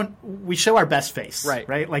we show our best face,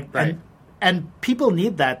 right? Like, and people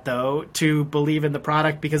need that, though, to believe in the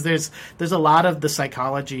product, because there's a lot of the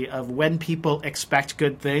psychology of when people expect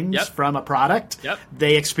good things from a product,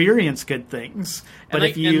 they experience good things. But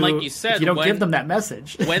like you said, if you don't give them that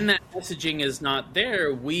message, when that messaging is not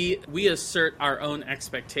there, we assert our own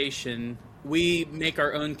expectation. We make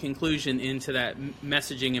our own conclusion into that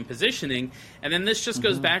messaging and positioning, and then this just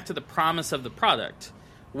goes back to the promise of the product.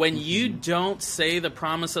 When you don't say the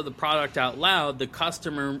promise of the product out loud, the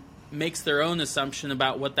customer makes their own assumption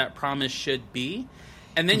about what that promise should be,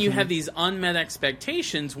 and then you have these unmet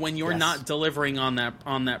expectations when you're not delivering on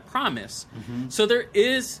that promise. So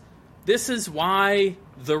this is why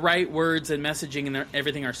the right words and messaging and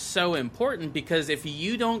everything are so important, because if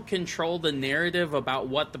you don't control the narrative about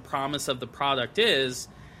what the promise of the product is,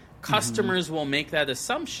 customers will make that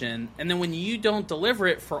assumption, and then when you don't deliver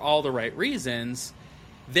it for all the right reasons,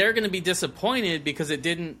 they're going to be disappointed because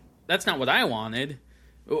that's not what I wanted.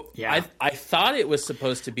 Yeah. I thought it was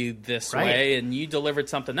supposed to be this way, and you delivered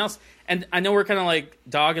something else. And I know we're kind of like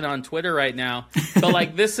dogging on Twitter right now, but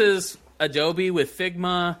like, this is Adobe with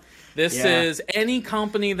Figma. This is any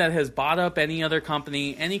company that has bought up any other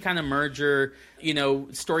company, any kind of merger.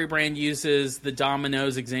 StoryBrand uses the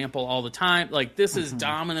Domino's example all the time. Like, this is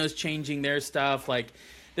Domino's changing their stuff. Like,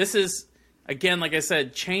 this is, again, like I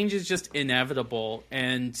said, change is just inevitable.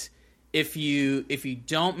 And if you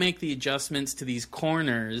don't make the adjustments to these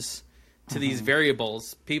corners, to these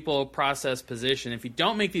variables, people, process, position, if you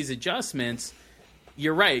don't make these adjustments,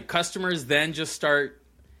 you're right. Customers then just start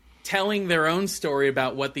telling their own story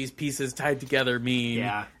about what these pieces tied together mean,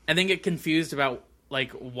 and then get confused about,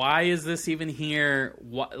 like, why is this even here?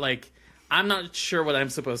 Like, I'm not sure what I'm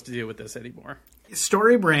supposed to do with this anymore.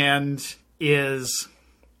 StoryBrand is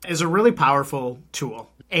a really powerful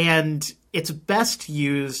tool, and it's best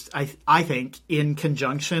used, I think, in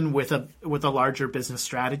conjunction with a larger business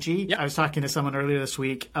strategy. Yep. I was talking to someone earlier this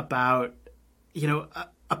week about,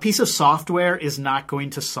 a piece of software is not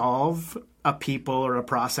going to solve a people or a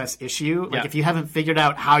process issue. Like, if you haven't figured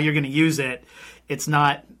out how you're going to use it, it's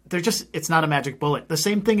not a magic bullet. The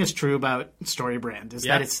same thing is true about StoryBrand, is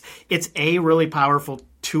that it's a really powerful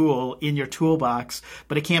tool in your toolbox,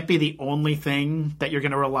 but it can't be the only thing that you're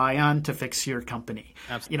going to rely on to fix your company.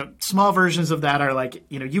 Absolutely. Small versions of that are like,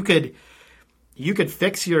 you could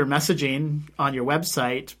fix your messaging on your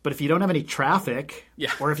website, but if you don't have any traffic,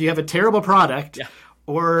 or if you have a terrible product,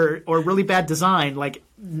 or really bad design, like,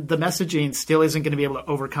 the messaging still isn't going to be able to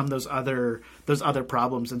overcome those other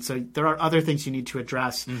problems. And so there are other things you need to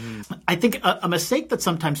address. I think a mistake that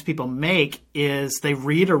sometimes people make is they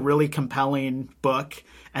read a really compelling book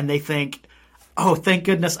and they think, oh, thank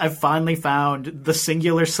goodness I've finally found the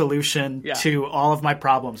singular solution to all of my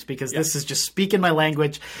problems, because this is just speaking my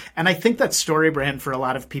language. And I think that StoryBrand for a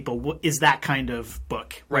lot of people is that kind of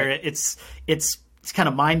book, where it's kind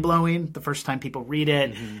of mind-blowing the first time people read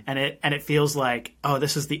it, and it feels like, oh,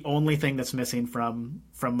 this is the only thing that's missing from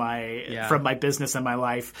my business and my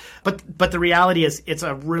life. But the reality is, it's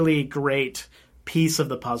a really great piece of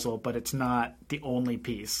the puzzle, but it's not the only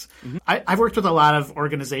piece. I've worked with a lot of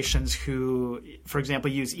organizations who, for example,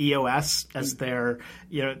 use EOS as their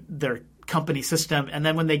company system, and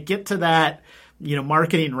then when they get to that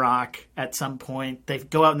marketing rock at some point, they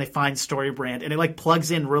go out and they find StoryBrand, and it like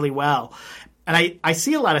plugs in really well. And I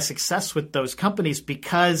see a lot of success with those companies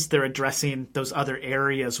because they're addressing those other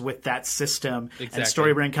areas with that system. Exactly.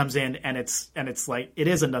 And StoryBrand comes in and it's like it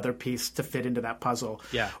is another piece to fit into that puzzle.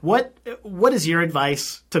 Yeah. What is your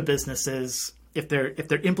advice to businesses if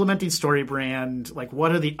they're implementing StoryBrand? Like,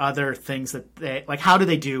 what are the other things that they like? How do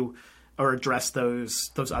they do or address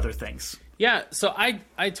those other things? Yeah, so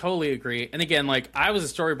I totally agree. And again, like I was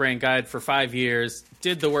a StoryBrand guide for 5 years,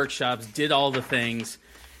 did the workshops, did all the things.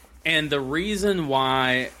 And the reason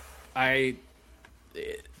why I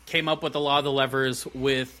came up with a lot of the levers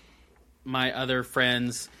with my other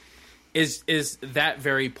friends is that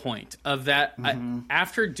very point of that.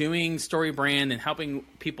 After doing StoryBrand and helping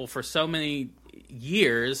people for so many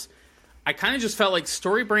years, I kind of just felt like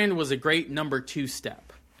StoryBrand was a great number 2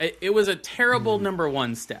 step. It was a terrible number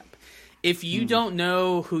 1 step. If you don't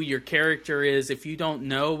know who your character is, if you don't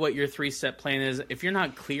know what your 3-step plan is, if you're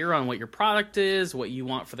not clear on what your product is, what you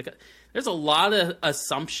want for there's a lot of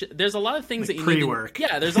assumption. There's a lot of things like that you pre-work. need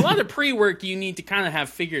to, there's a lot of pre-work you need to kind of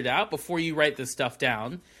have figured out before you write this stuff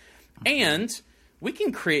down. And we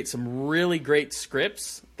can create some really great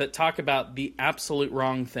scripts that talk about the absolute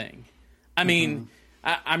wrong thing. I mean,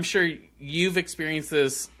 I'm sure you've experienced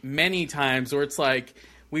this many times where it's like,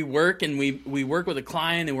 we work and we work with a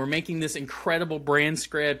client and we're making this incredible brand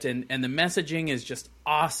script and the messaging is just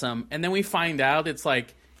awesome. And then we find out it's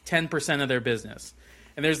like 10% of their business.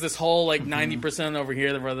 And there's this whole like 90% over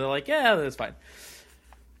here where they're like, yeah, that's fine.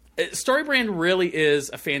 StoryBrand really is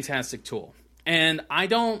a fantastic tool. And I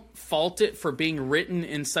don't fault it for being written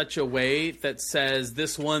in such a way that says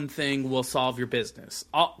this one thing will solve your business.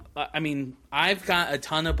 I mean, I've got a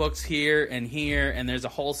ton of books here, and there's a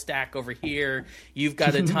whole stack over here. You've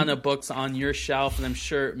got a ton of books on your shelf, and I'm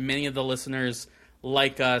sure many of the listeners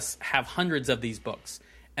like us have hundreds of these books.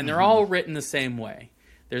 And they're all written the same way.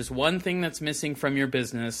 There's one thing that's missing from your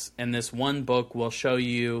business, and this one book will show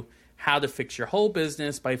you how to fix your whole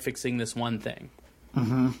business by fixing this one thing.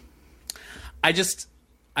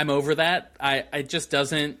 I'm over that. I just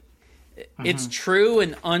doesn't, it's true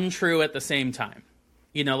and untrue at the same time.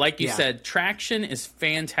 You know, like you said, traction is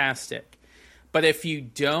fantastic. But if you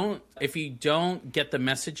don't get the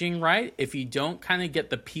messaging right, if you don't kind of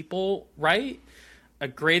get the people right, a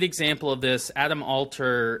great example of this, Adam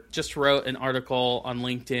Alter just wrote an article on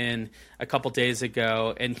LinkedIn a couple days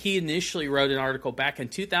ago, and he initially wrote an article back in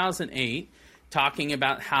 2008 talking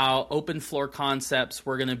about how open floor concepts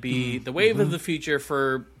were going to be the wave of the future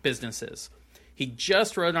for businesses. He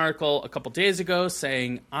just wrote an article a couple days ago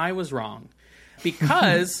saying, I was wrong.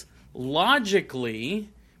 Because logically,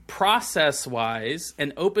 process-wise,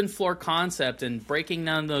 an open floor concept and breaking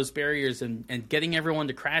down those barriers and getting everyone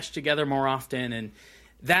to crash together more often, and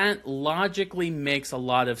that logically makes a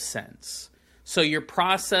lot of sense. So your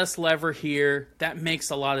process lever here, that makes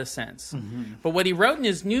a lot of sense. But what he wrote in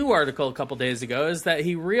his new article a couple days ago is that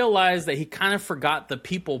he realized that he kind of forgot the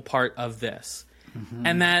people part of this.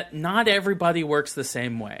 And that not everybody works the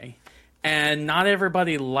same way. And not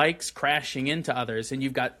everybody likes crashing into others. And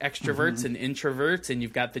you've got extroverts and introverts, and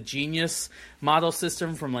you've got the Genius model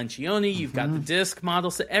system from Lencioni, you've got the DISC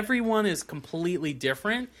model. So everyone is completely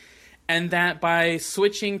different. And that by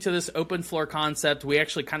switching to this open floor concept, we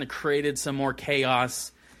actually kind of created some more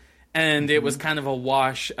chaos. And it was kind of a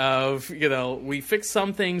wash of, we fixed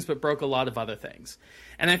some things but broke a lot of other things.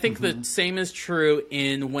 And I think the same is true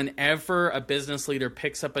in whenever a business leader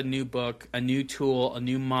picks up a new book, a new tool, a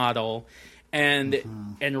new model, and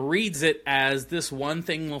reads it as this one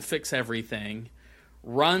thing will fix everything,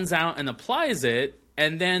 runs out and applies it,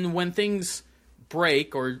 and then when things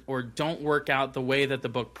break or don't work out the way that the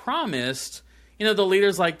book promised, the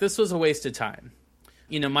leader's like, this was a waste of time.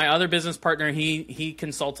 My other business partner, he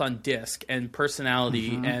consults on DISC and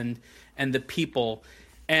personality and the people.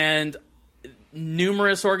 And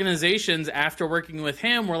numerous organizations after working with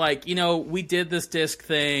him were like, we did this DISC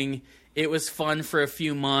thing. It was fun for a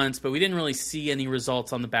few months, but we didn't really see any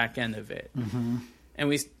results on the back end of it. And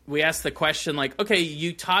we asked the question like, okay,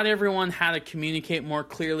 you taught everyone how to communicate more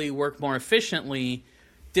clearly, work more efficiently.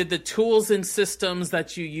 Did the tools and systems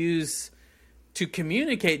that you use to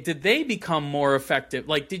communicate, did they become more effective?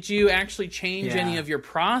 Like, did you actually change any of your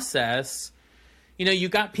process? You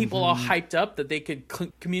got people all hyped up that they could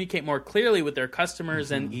communicate more clearly with their customers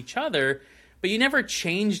and each other, but you never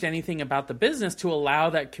changed anything about the business to allow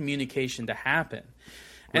that communication to happen.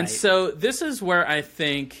 And so this is where I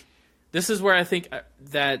think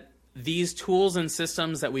that these tools and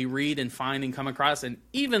systems that we read and find and come across, and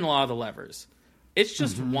even Law of the Levers, it's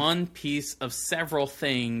just one piece of several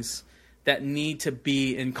things that need to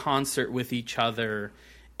be in concert with each other.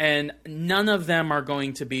 And none of them are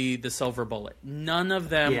going to be the silver bullet. None of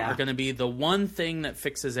them Yeah. are going to be the one thing that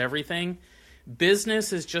fixes everything.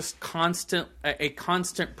 Business is just a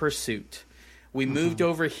constant pursuit. We moved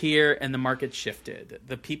over here and the market shifted.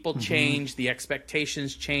 The people changed, the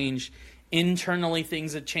expectations changed. Internally,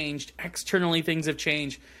 things have changed. Externally, things have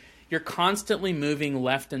changed. You're constantly moving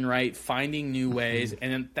left and right, finding new ways,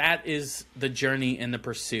 and that is the journey and the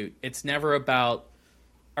pursuit. It's never about,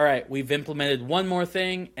 all right, we've implemented one more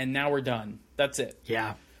thing, and now we're done. That's it.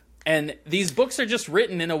 Yeah. And these books are just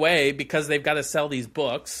written in a way because they've got to sell these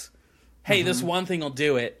books. Hey, this one thing will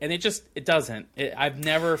do it. And it doesn't. I've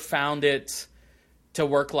never found it to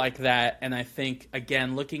work like that. And I think,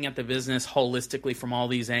 again, looking at the business holistically from all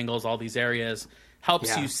these angles, all these areas,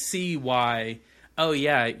 helps you see why, oh,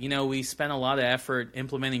 yeah, we spent a lot of effort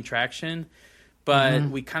implementing Traction, but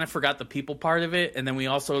we kind of forgot the people part of it. And then we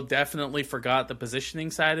also definitely forgot the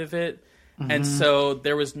positioning side of it. And so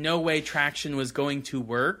there was no way Traction was going to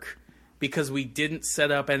work because we didn't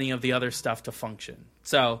set up any of the other stuff to function.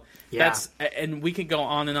 So and we could go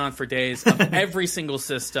on and on for days of every single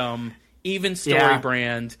system, even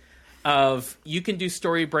StoryBrand, of you can do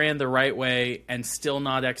StoryBrand the right way and still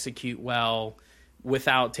not execute well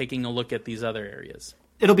without taking a look at these other areas.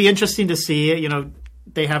 It'll be interesting to see,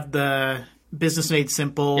 they have the Business Made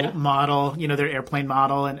Simple model, their airplane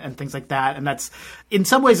model and things like that. And that's, in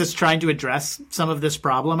some ways, it's trying to address some of this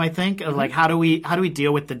problem, I think, of like, how do we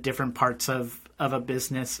deal with the different parts of a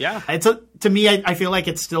business? Yeah. To me, I feel like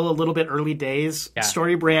it's still a little bit early days. Yeah.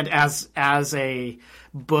 StoryBrand as a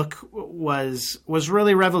book was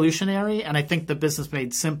really revolutionary. And I think the Business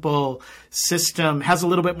Made Simple system has a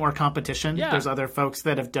little bit more competition. Yeah. There's other folks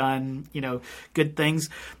that have done, good things.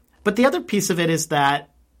 But the other piece of it is that,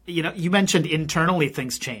 you mentioned internally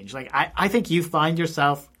things change. Like I think you find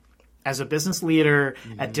yourself as a business leader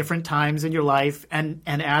at different times in your life, and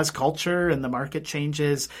as culture and the market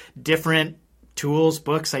changes, different tools,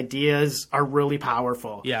 books, ideas are really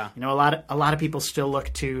powerful. Yeah. A lot of people still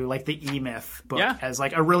look to like the E-Myth book as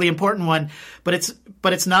like a really important one, but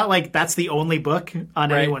it's not like that's the only book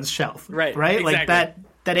on anyone's shelf. Right. Exactly. Like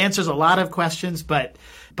that answers a lot of questions, but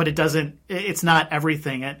it's not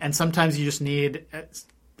everything. And sometimes you just need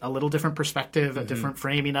a little different perspective, a different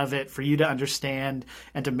framing of it for you to understand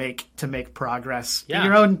and to make progress in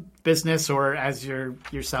your own business or as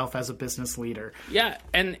yourself as a business leader. Yeah,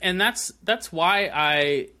 and that's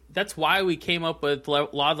why we came up with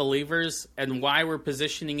Law of the Levers and why we're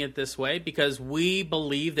positioning it this way, because we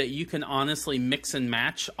believe that you can honestly mix and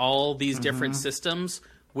match all these different systems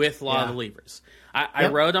with Law of the Levers. I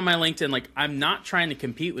wrote on my LinkedIn, like, I'm not trying to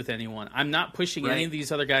compete with anyone. I'm not pushing any of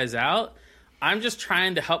these other guys out. I'm just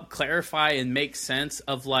trying to help clarify and make sense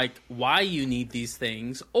of like why you need these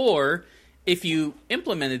things, or if you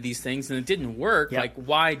implemented these things and it didn't work, like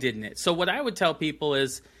why didn't it? So what I would tell people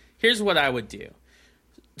is, here's what I would do.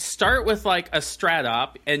 Start with like a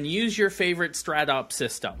StratOp and use your favorite StratOp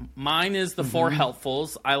system. Mine is the 4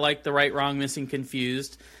 helpfuls. I like the right, wrong, missing,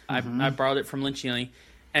 confused. I borrowed it from Linciani.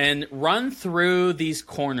 And run through these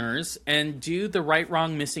corners and do the right,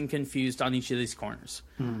 wrong, missing, confused on each of these corners.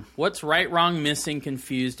 What's right, wrong, missing,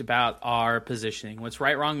 confused about our positioning? What's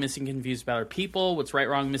right, wrong, missing, confused about our people? What's right,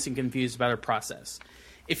 wrong, missing, confused about our process?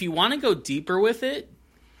 If you want to go deeper with it,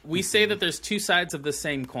 we say that there's 2 sides of the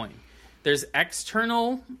same coin. There's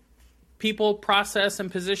external people, process, and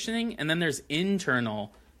positioning, and then there's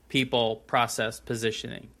internal people, process,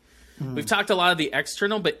 positioning. We've talked a lot of the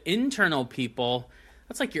external, but internal people,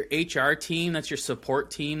 that's like your HR team, that's your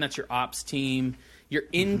support team, that's your ops team. Your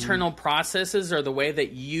internal processes are the way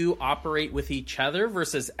that you operate with each other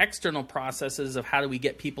versus external processes of how do we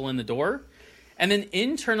get people in the door. And then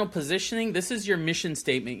internal positioning, this is your mission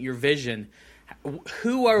statement, your vision.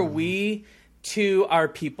 Who are we to our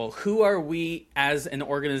people? Who are we as an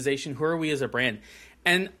organization? Who are we as a brand?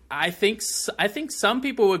 And I think some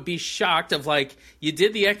people would be shocked of like, you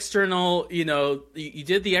did the external, you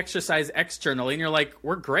did the exercise externally, and you're like,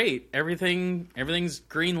 we're great. Everything's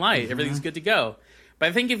green light. Everything's good to go. But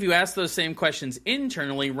I think if you ask those same questions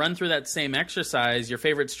internally, run through that same exercise, your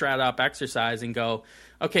favorite StratOp exercise, and go,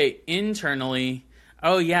 okay, internally,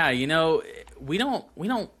 oh yeah, we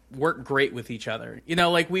don't work great with each other.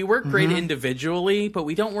 Like we work great individually, but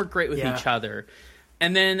we don't work great with each other.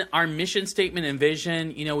 And then our mission statement and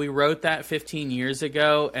vision, we wrote that 15 years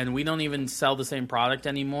ago, and we don't even sell the same product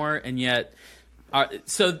anymore. And yet,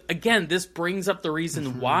 so again, this brings up the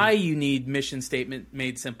reason why you need mission statement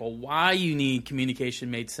made simple, why you need communication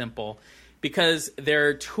made simple, because there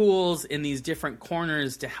are tools in these different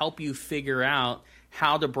corners to help you figure out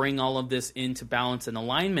how to bring all of this into balance and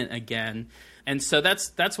alignment again. And so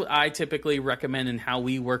that's what I typically recommend and how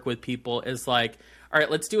we work with people is like, all right,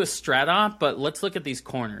 let's do a strat op, but let's look at these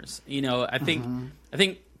corners. I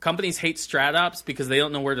think companies hate strat ops because they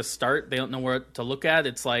don't know where to start. They don't know where to look at.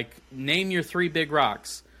 It's like, name your 3 big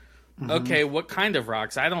rocks. Okay, what kind of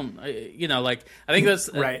rocks? I don't, I think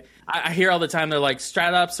that's right. I hear all the time, they're like,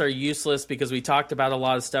 strat ops are useless because we talked about a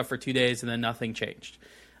lot of stuff for 2 days and then nothing changed.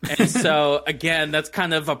 And so, again, that's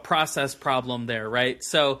kind of a process problem there, right?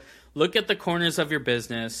 So look at the corners of your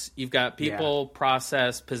business. You've got people,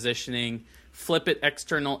 process, positioning, flip it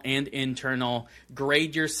external and internal,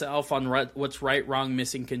 grade yourself on what's right, wrong,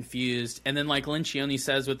 missing, confused. And then like Lencioni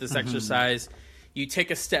says with this exercise, you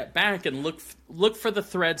take a step back and look for the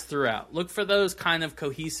threads throughout. Look for those kind of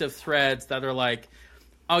cohesive threads that are like,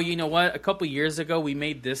 oh, you know what? A couple years ago, we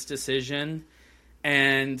made this decision,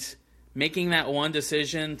 and making that one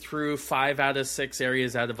decision threw 5 out of 6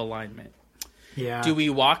 areas out of alignment. Yeah. Do we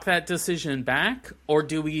walk that decision back, or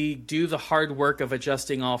do we do the hard work of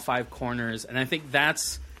adjusting all 5 corners? And I think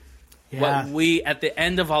that's what we, at the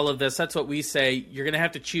end of all of this, that's what we say, you're going to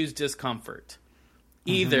have to choose discomfort.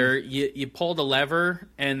 Either you pulled a lever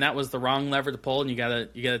and that was the wrong lever to pull and you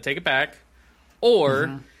gotta take it back,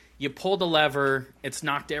 or you pulled a lever, it's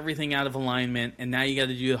knocked everything out of alignment, and now you got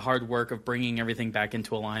to do the hard work of bringing everything back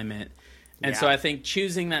into alignment. And so I think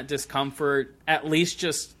choosing that discomfort at least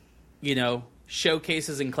just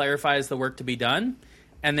showcases and clarifies the work to be done,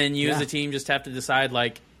 and then you as a team just have to decide,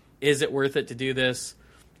 like, is it worth it to do this,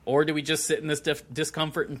 or do we just sit in this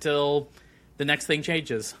discomfort until the next thing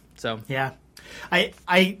changes? So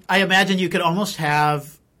I imagine you could almost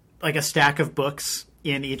have like a stack of books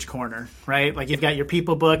in each corner, right? Like you've got your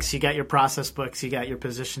people books, you got your process books, you got your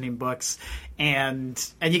positioning books, and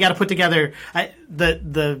you got to put together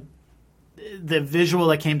the visual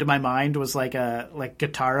that came to my mind was like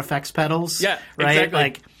guitar effects pedals. Yeah, right. Exactly.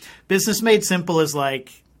 Like Business Made Simple is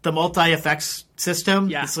like the multi-effects system.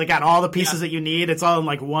 Yeah. It's like got all the pieces that you need. It's all in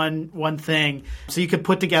like one thing. So you could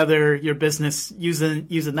put together your business using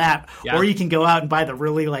that, or you can go out and buy the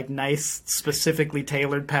really like nice, specifically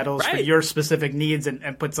tailored pedals for your specific needs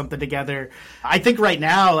and put something together. I think right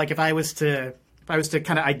now, like if I was to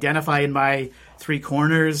kind of identify in my 3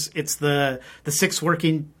 corners, it's the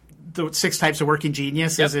 6 types of working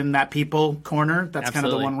genius is in that people corner. That's kind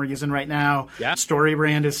of the one we're using right now. Yeah.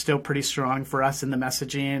 StoryBrand is still pretty strong for us in the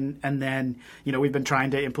messaging. And then, we've been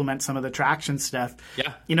trying to implement some of the traction stuff.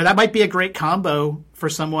 Yeah. That might be a great combo for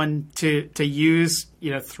someone to use,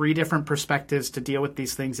 3 different perspectives to deal with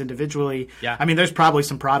these things individually. Yeah. I mean, there's probably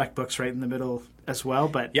some product books right in the middle as well,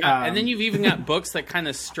 but and then you've even got books that kind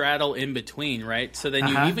of straddle in between, right? So then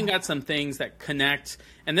you've even got some things that connect,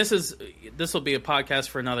 and this will be a podcast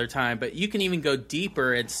for another time, but you can even go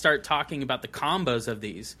deeper and start talking about the combos of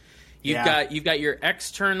these. You've got your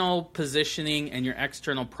external positioning and your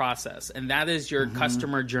external process, and that is your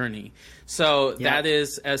customer journey. So that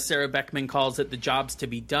is, as Sarah Beckman calls it, the jobs to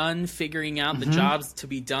be done, figuring out the jobs to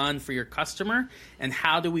be done for your customer, and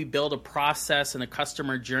how do we build a process and a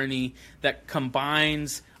customer journey that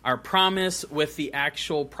combines our promise with the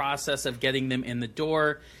actual process of getting them in the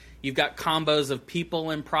door. You've got combos of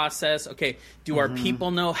people and process. Okay, do our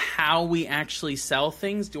people know how we actually sell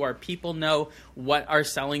things? Do our people know what our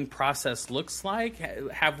selling process looks like?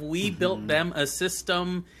 Have we built them a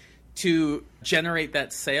system to generate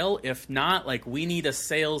that sale? If not, like, we need a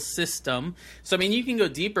sales system. So, I mean, you can go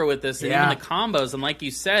deeper with this and even the combos. And like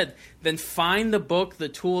you said, then find the book, the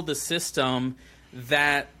tool, the system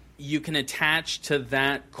that you can attach to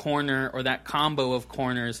that corner or that combo of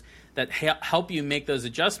corners that help you make those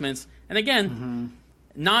adjustments. And again,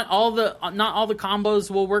 not all the combos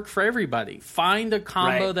will work for everybody. Find a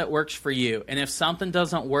combo that works for you. And if something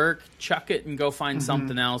doesn't work, chuck it and go find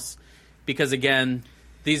something else. Because again,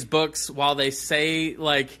 these books, while they say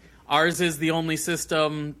like ours is the only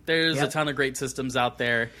system, there's a ton of great systems out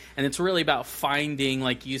there. And it's really about finding,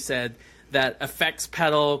 like you said, that effects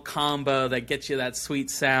pedal combo that gets you that sweet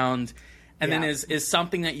sound. And then is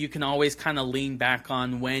something that you can always kind of lean back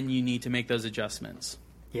on when you need to make those adjustments.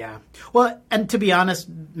 Yeah. Well, and to be honest,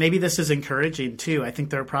 maybe this is encouraging too. I think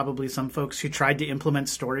there are probably some folks who tried to implement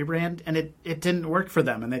StoryBrand and it didn't work for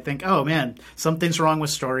them. And they think, oh man, something's wrong with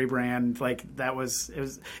StoryBrand. Like it was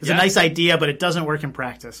a nice idea, but it doesn't work in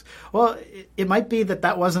practice. Well, it might be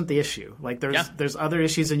that wasn't the issue. Like there's other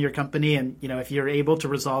issues in your company. And, if you're able to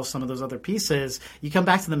resolve some of those other pieces, you come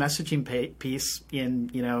back to the messaging piece in,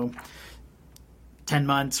 10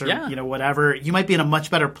 months or whatever, you might be in a much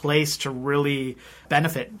better place to really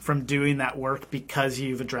benefit from doing that work because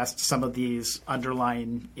you've addressed some of these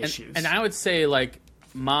underlying issues. And I would say, like,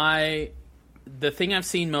 my the thing I've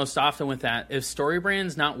seen most often with that, if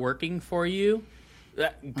StoryBrand's not working for you,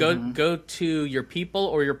 go to your people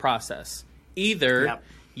or your process. Either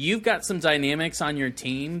you've got some dynamics on your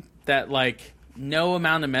team that like no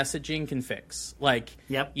amount of messaging can fix. Like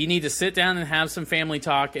you need to sit down and have some family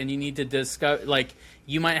talk, and you need to discuss, like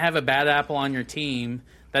you might have a bad apple on your team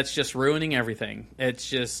that's just ruining everything. It's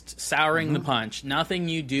just souring the punch. Nothing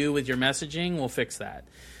you do with your messaging will fix that.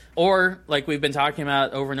 Or like we've been talking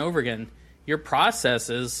about over and over again, your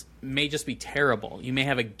processes may just be terrible. You may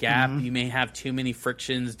have a gap. You may have too many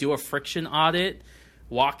frictions. Do a friction audit.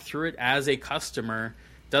 Walk through it as a customer.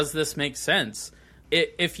 Does this make sense?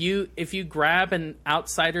 If you grab an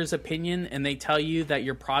outsider's opinion and they tell you that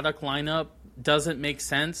your product lineup doesn't make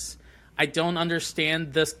sense, I don't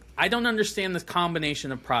understand this. I don't understand this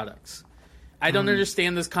combination of products. I don't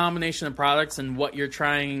understand this combination of products and what you're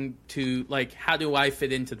trying to, like, how do I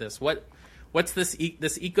fit into this? What's this?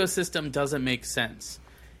 This ecosystem doesn't make sense.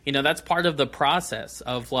 You know, that's part of the process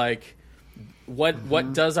of like,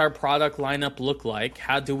 what does our product lineup look like?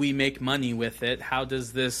 How do we make money with it? How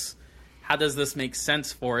does this make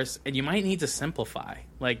sense for us? And you might need to simplify.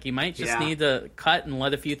 Like you might just need to cut and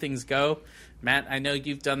let a few things go. Matt, I know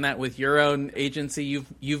you've done that with your own agency.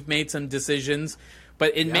 You've made some decisions,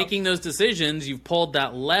 but in making those decisions, you've pulled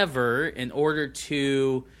that lever in order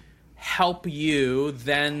to help you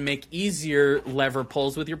then make easier lever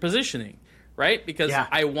pulls with your positioning, right? Because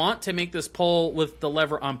I want to make this pull with the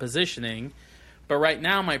lever on positioning, but right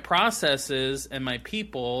now my processes and my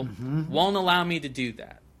people won't allow me to do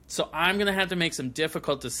that. So I'm going to have to make some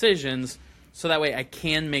difficult decisions so that way I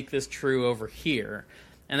can make this true over here.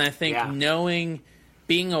 And I think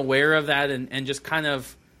being aware of that and just kind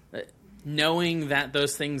of knowing that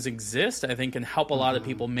those things exist, I think can help a lot of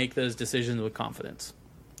people make those decisions with confidence.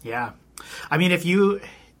 Yeah. I mean, if you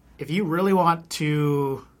really want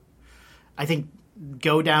to, I think,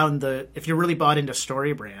 go down if you're really bought into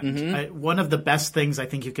StoryBrand, one of the best things I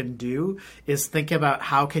think you can do is think about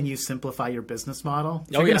how can you simplify your business model.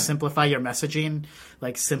 If you're going to simplify your messaging,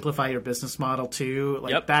 like simplify your business model too.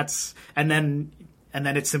 Like that's, and then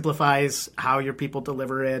it simplifies how your people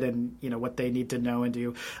deliver it and, you know, what they need to know and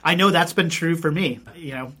do. I know that's been true for me.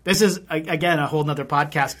 You know, this is, again, a whole nother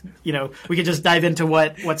podcast. You know, we could just dive into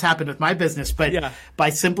what's happened with my business. But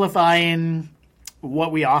by simplifying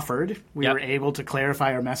what we offered, we were able to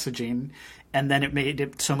clarify our messaging. And then it made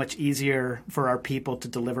it so much easier for our people to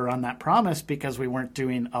deliver on that promise because we weren't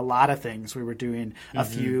doing a lot of things. We were doing a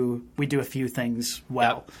few things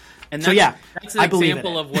well. Yep. And that's an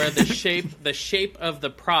example of where the shape of the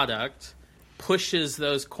product pushes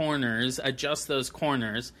those corners, adjusts those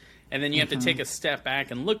corners, and then you have to take a step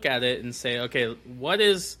back and look at it and say, okay, what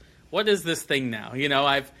is this thing now? You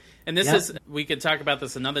know, we could talk about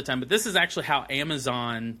this another time, but this is actually how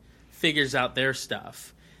Amazon figures out their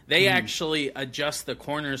stuff. They actually adjust the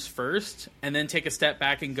corners first and then take a step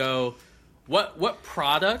back and go, what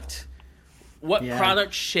product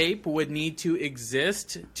shape would need to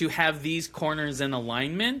exist to have these corners in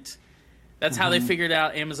alignment? That's how they figured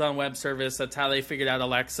out Amazon Web Service. That's how they figured out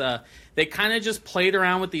Alexa. They kind of just played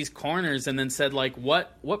around with these corners and then said, like,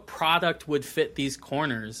 what product would fit these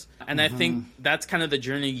corners? And I think that's kind of the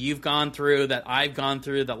journey you've gone through, that I've gone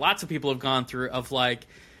through, that lots of people have gone through, of like,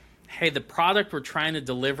 hey, the product we're trying to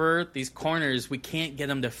deliver, these corners, we can't get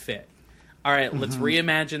them to fit. All right, let's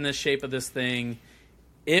reimagine the shape of this thing.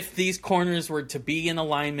 If these corners were to be in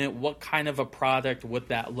alignment, what kind of a product would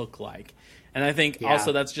that look like? And I think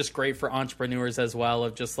also that's just great for entrepreneurs as well,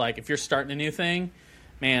 of just like, if you're starting a new thing,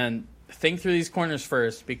 man, think through these corners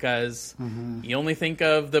first, because you only think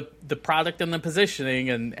of the product and the positioning,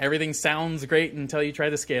 and everything sounds great until you try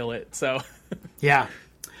to scale it. So yeah.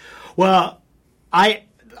 Well,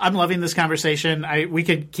 I'm loving this conversation. We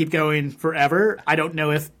could keep going forever. I don't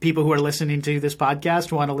know if people who are listening to this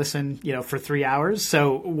podcast want to listen, you know, for 3 hours.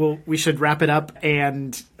 So we should wrap it up,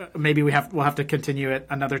 and maybe we'll have to continue it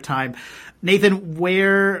another time. Nathan,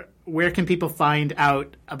 where can people find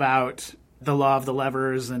out about the Law of the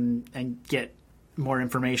Levers and get more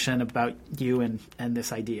information about you and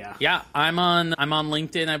this idea? Yeah, I'm on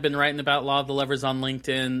LinkedIn. I've been writing about Law of the Levers on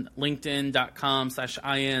LinkedIn.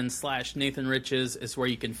 LinkedIn.com/IN/Nathan Riches is where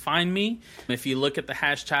you can find me. If you look at the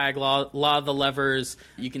hashtag Law of the Levers,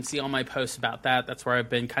 you can see all my posts about that. That's where I've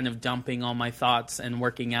been kind of dumping all my thoughts and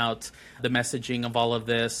working out the messaging of all of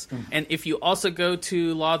this. And if you also go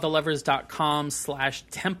to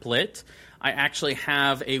lawofthelevers.com/template, I actually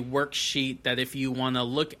have a worksheet that if you want to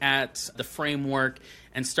look at the framework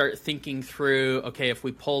and start thinking through, okay, if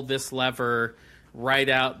we pull this lever, write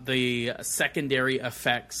out the secondary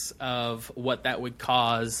effects of what that would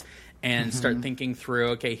cause, and start thinking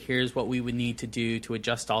through, okay, here's what we would need to do to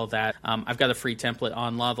adjust all of that. I've got a free template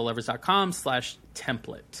on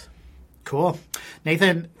lawoftheLevers.com/template. Cool.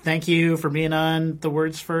 Nathan, thank you for being on the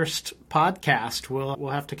Words First podcast. We'll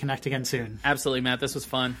have to connect again soon. Absolutely, Matt. This was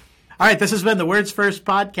fun. All right, this has been the Words First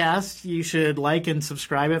podcast. You should like and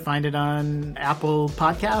subscribe it. Find it on Apple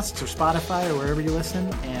Podcasts or Spotify or wherever you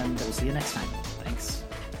listen, and we'll see you next time.